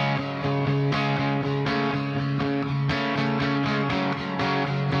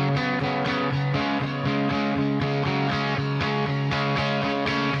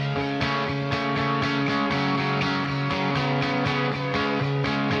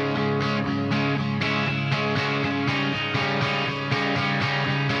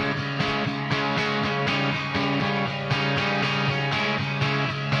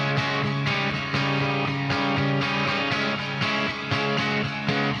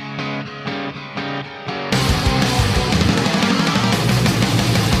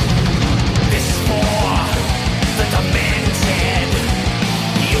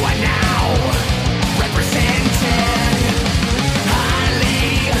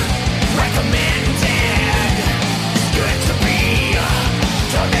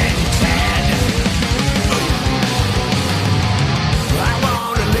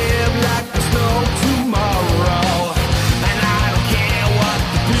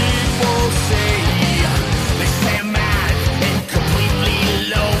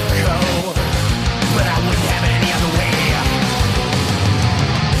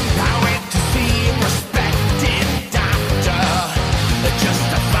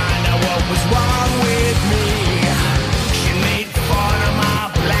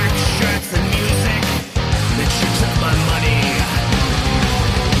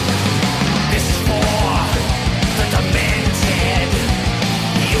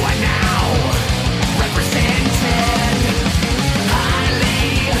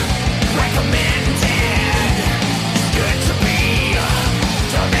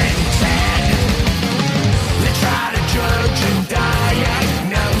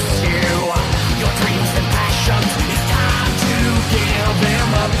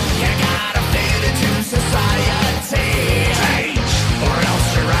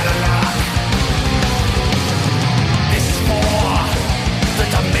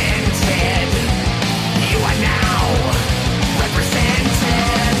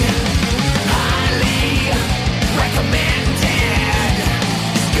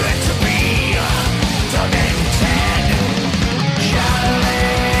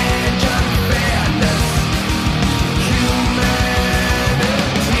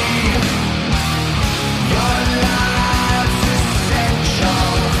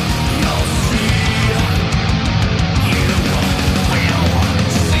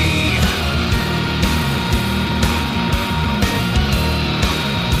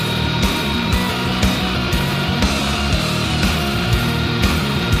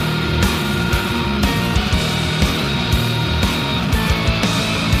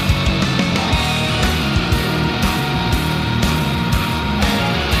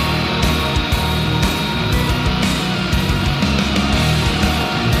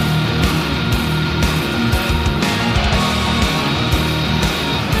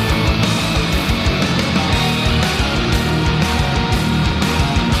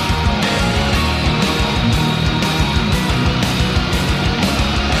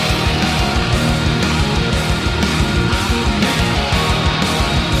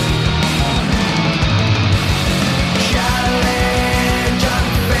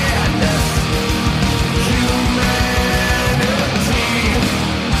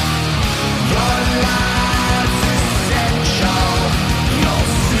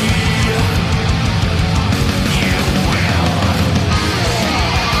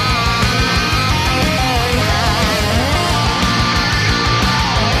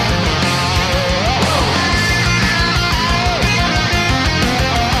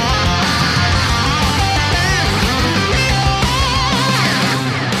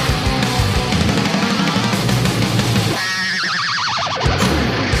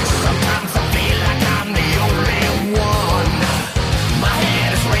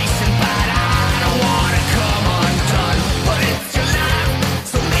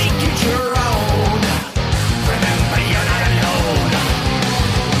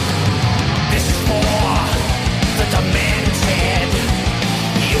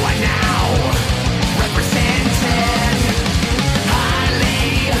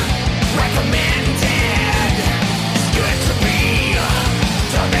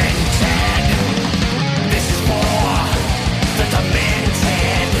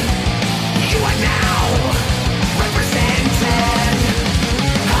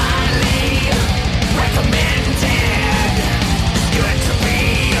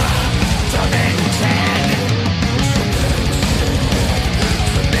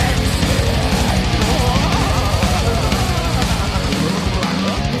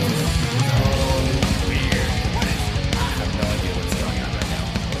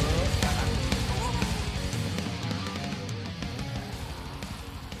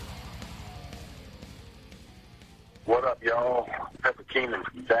 Keenan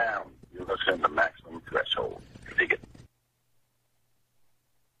from down. You're listening to Maximum Threshold. Dig it.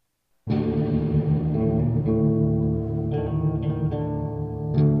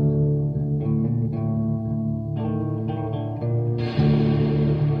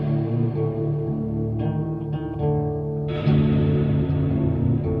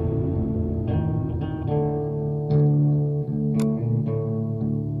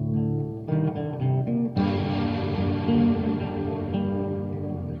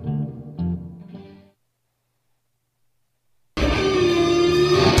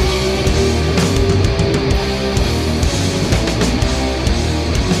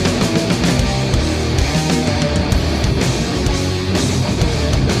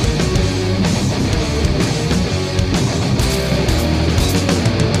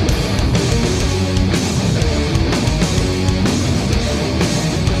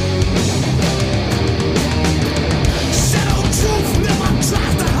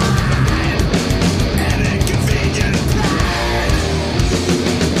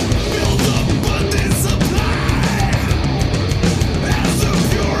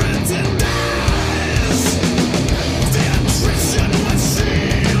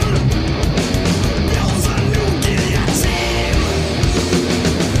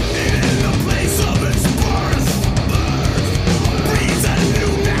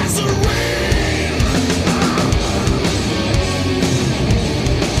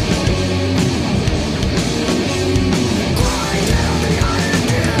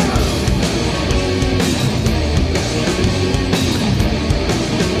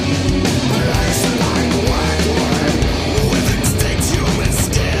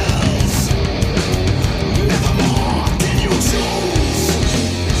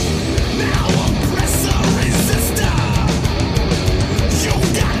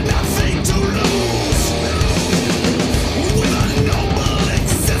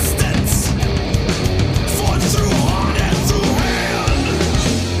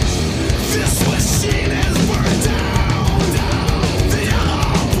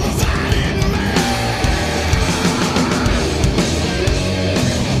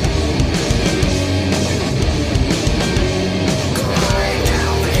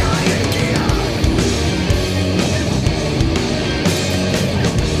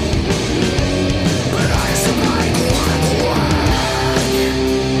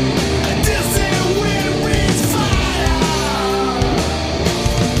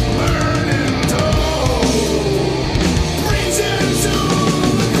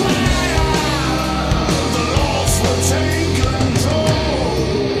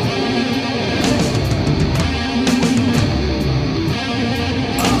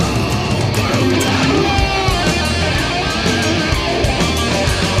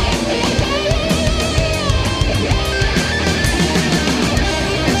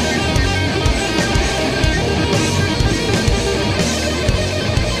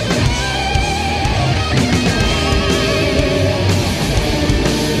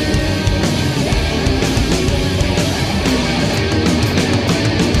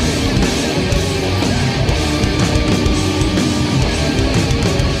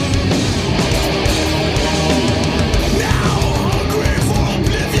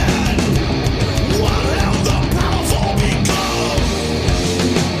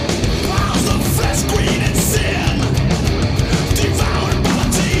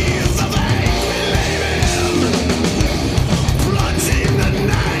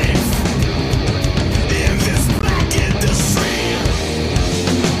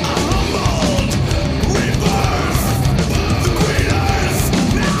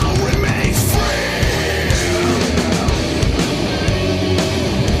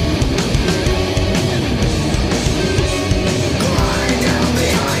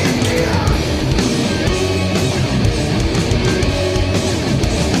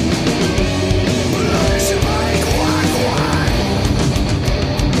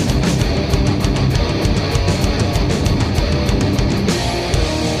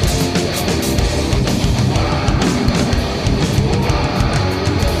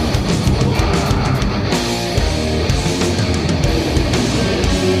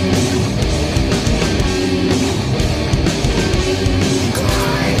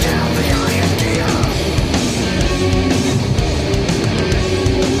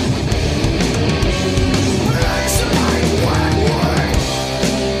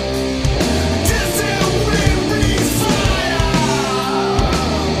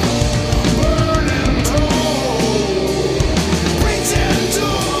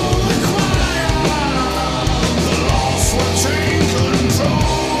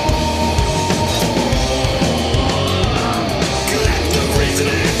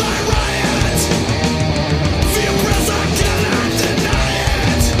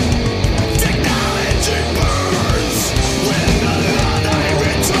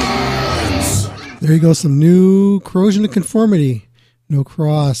 There you go, some new Corrosion of Conformity. No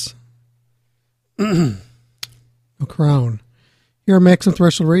Cross. No Crown. Here on Maximum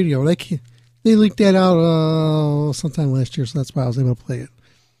Threshold Radio. They leaked that out sometime last year, so that's why I was able to play it.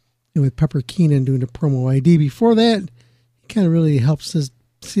 And with Pepper Keenan doing the promo ID. Before that, it kind of really helps this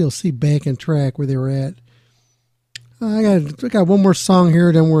CLC back in track where they were at. I got one more song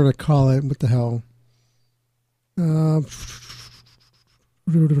here, then we're going to call it. What the hell? I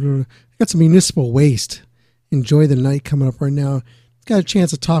got some Municipal Waste. Enjoy the Night coming up right now. Got a chance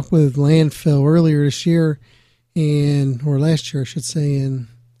to talk with Landfill earlier this year, or last year, I should say, and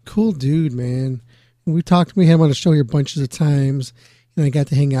cool dude, man. And we had him on the show here bunches of times, and I got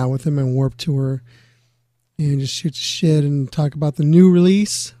to hang out with him on Warped Tour and just shoot the shit and talk about the new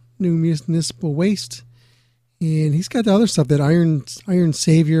release, new Municipal Waste. And he's got the other stuff, that Iron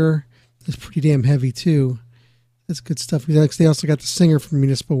Savior is pretty damn heavy too. That's good stuff. They also got the singer from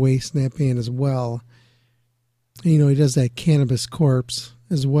Municipal Waste in that band as well. And, he does that Cannabis Corpse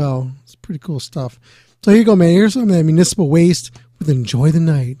as well. It's pretty cool stuff. So here you go, man. Here's some of that Municipal Waste with Enjoy the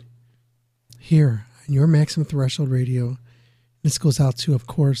Night here on your Maximum Threshold Radio. This goes out to, of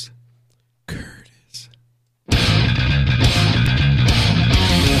course, Curtis. You're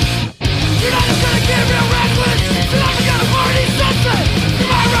not just gonna get real reckless. You're not gonna party sunset. You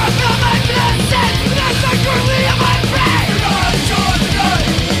might run for the life of that sense, but that's not currently on my brain. You're not enjoying the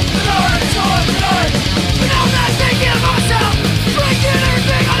night. You're not enjoying the night. But now I'm not thinking of myself. Drinking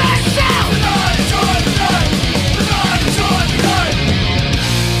everything on that shelf. You're not enjoying the night. You're not enjoying the night.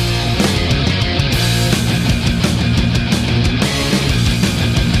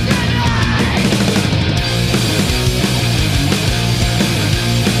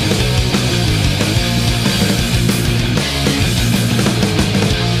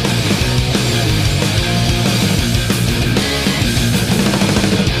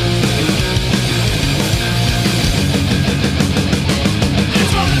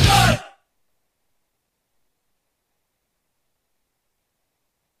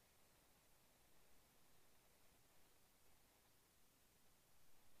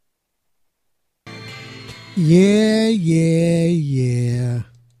 Yeah.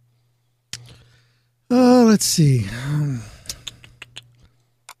 Let's see.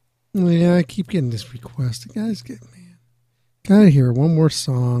 Yeah, I keep getting this request. Guys, gotta hear one more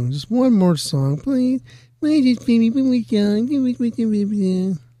song. Just one more song, please. Just baby,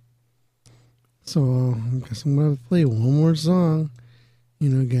 so I guess I'm gonna play one more song.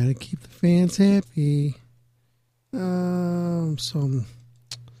 Gotta keep the fans happy. So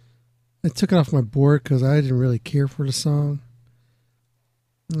I took it off my board because I didn't really care for the song.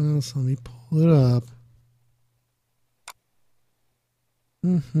 So let me pull it up.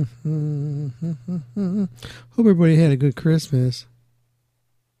 Hope everybody had a good Christmas.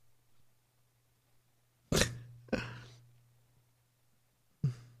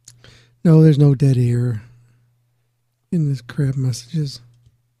 No, there's no dead air in this crap messages.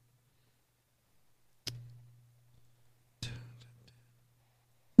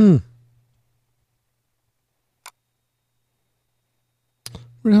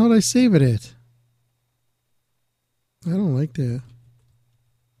 Where the hell did I save it at? I don't like that.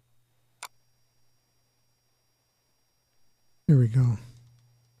 Here we go.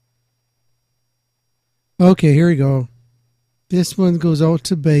 Okay, here we go. This one goes out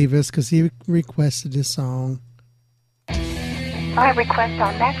to Bavis because he requested this song. Buy request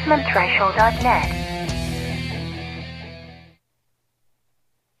on MaximumThreshold.net.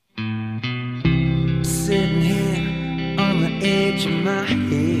 Sitting here on the edge of my head,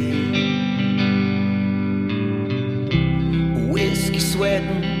 whiskey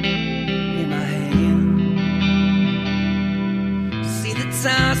sweating in my hand. See the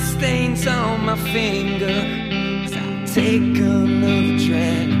tar stains on my finger as I take another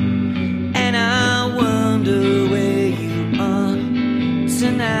drag, and I wonder where you are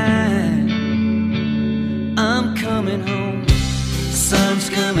tonight. I'm coming home, sun's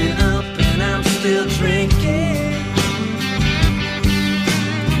coming up and I'm still drinking.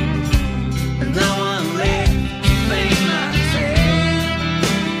 No one left to pay my tab,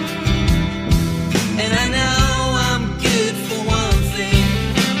 and I know I'm good for one thing,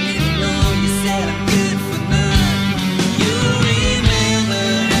 even though you said I'm good for none. You're in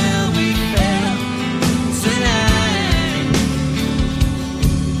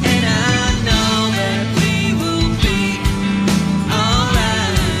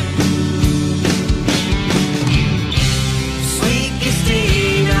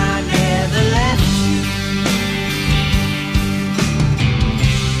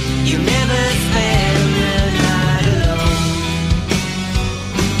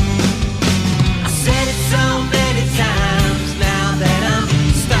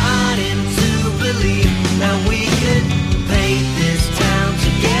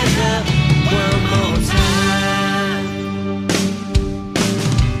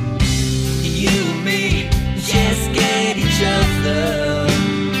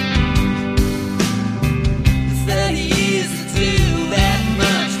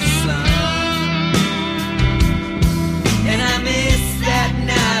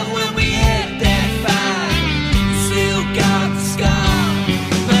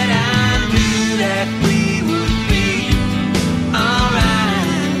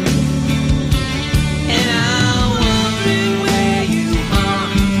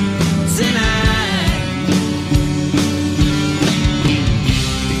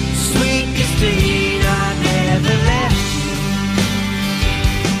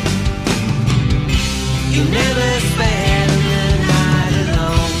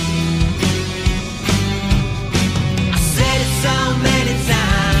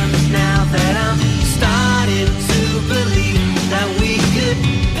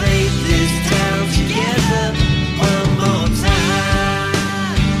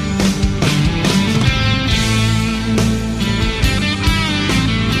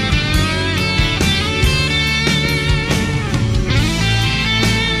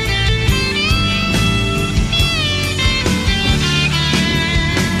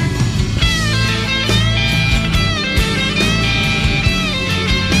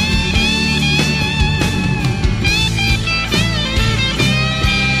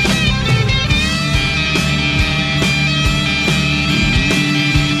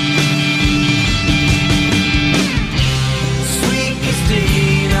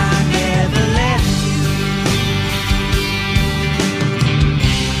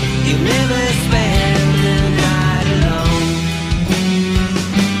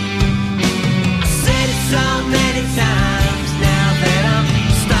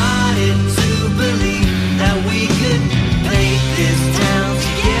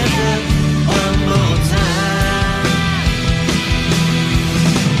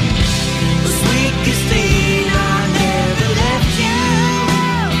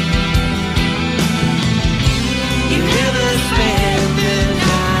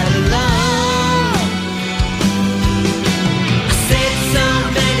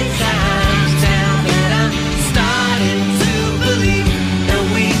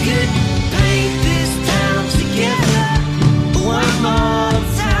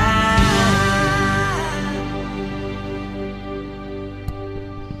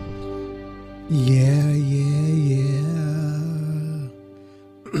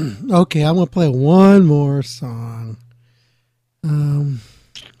Okay, I'm gonna play one more song.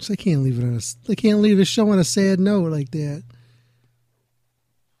 So I can't leave the show on a sad note like that.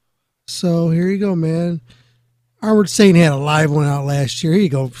 So here you go, man. Armored Saint had a live one out last year. Here you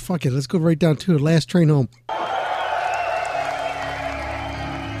go. Fuck it. Let's go right down to it. Last Train Home. Train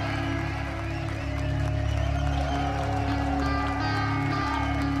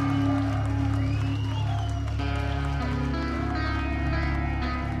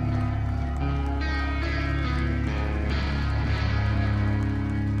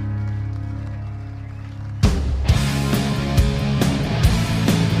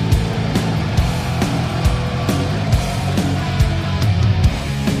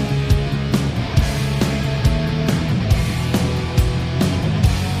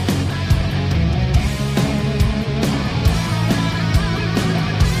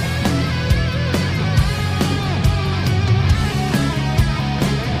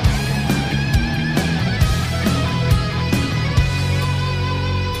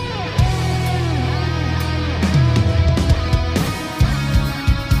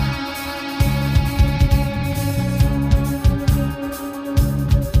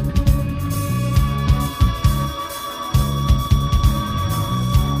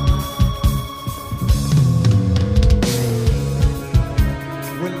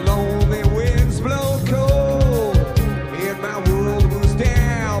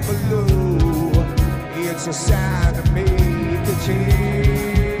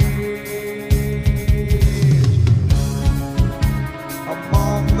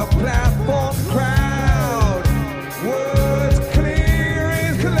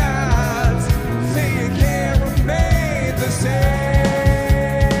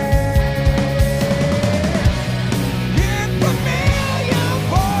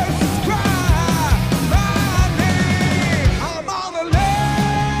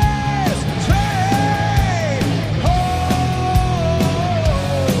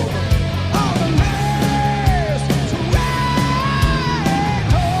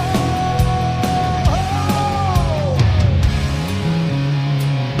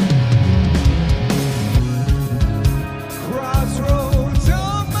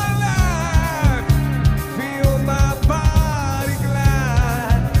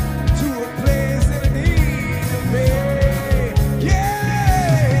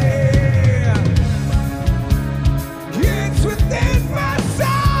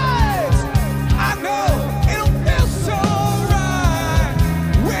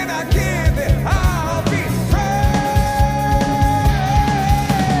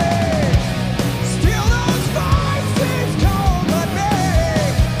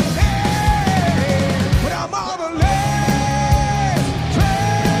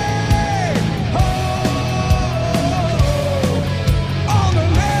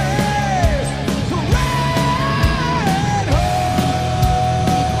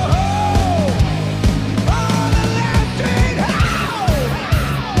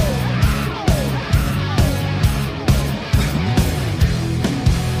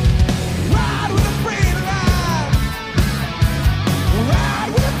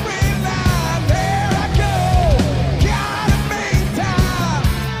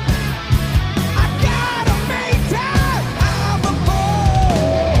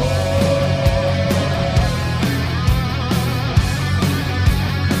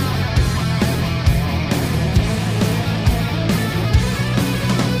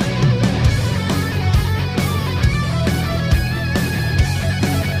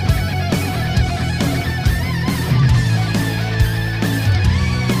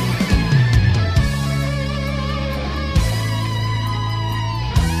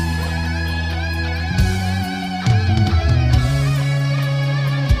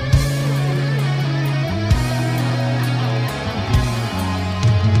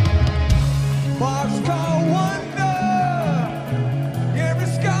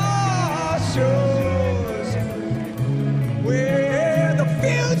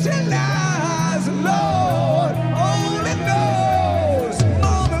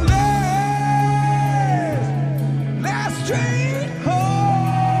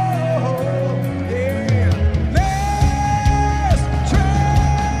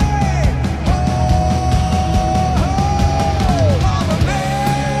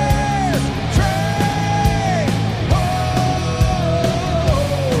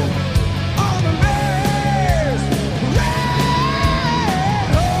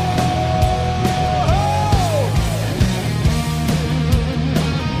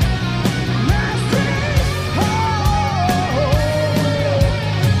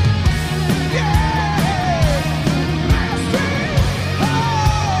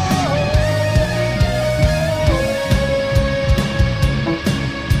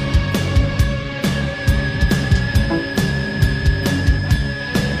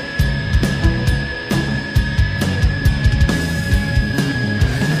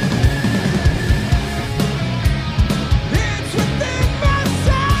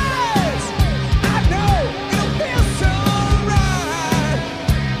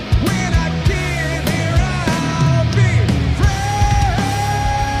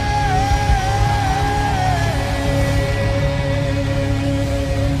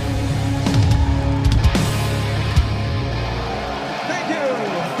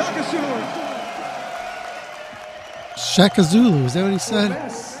Shaka Zulu, is that what he said?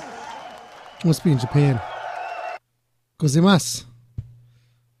 Must be in Japan. Gozaimasu.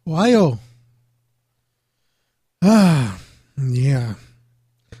 Ohio. Yeah.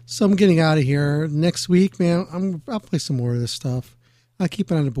 So I'm getting out of here. Next week, man, I'll play some more of this stuff. I'll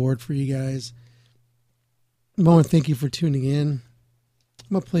keep it on the board for you guys. Mo, thank you for tuning in.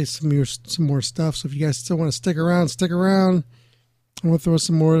 I'm going to play some more stuff. So if you guys still want to stick around, stick around. I'm going to throw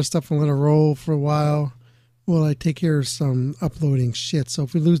some more of this stuff and let it roll for a while while I take care of some uploading shit. So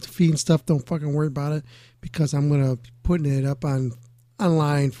if we lose the feed and stuff, don't fucking worry about it, because I'm going to putting it up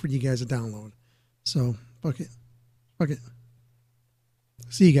online for you guys to download. So fuck it. Fuck it.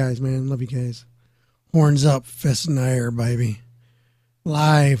 See you guys, man. Love you guys. Horns up, Fest and Ire, baby.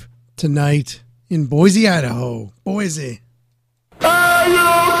 Live tonight in Boise, Idaho. Boise.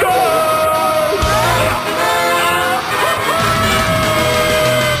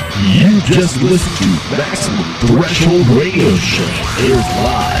 You just listened to Maximum Threshold Radio Show. Airs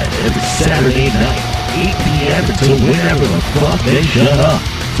live every Saturday night, 8 p.m. until whenever the fuck they shut up.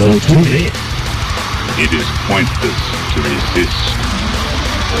 So tune in. It is pointless to resist.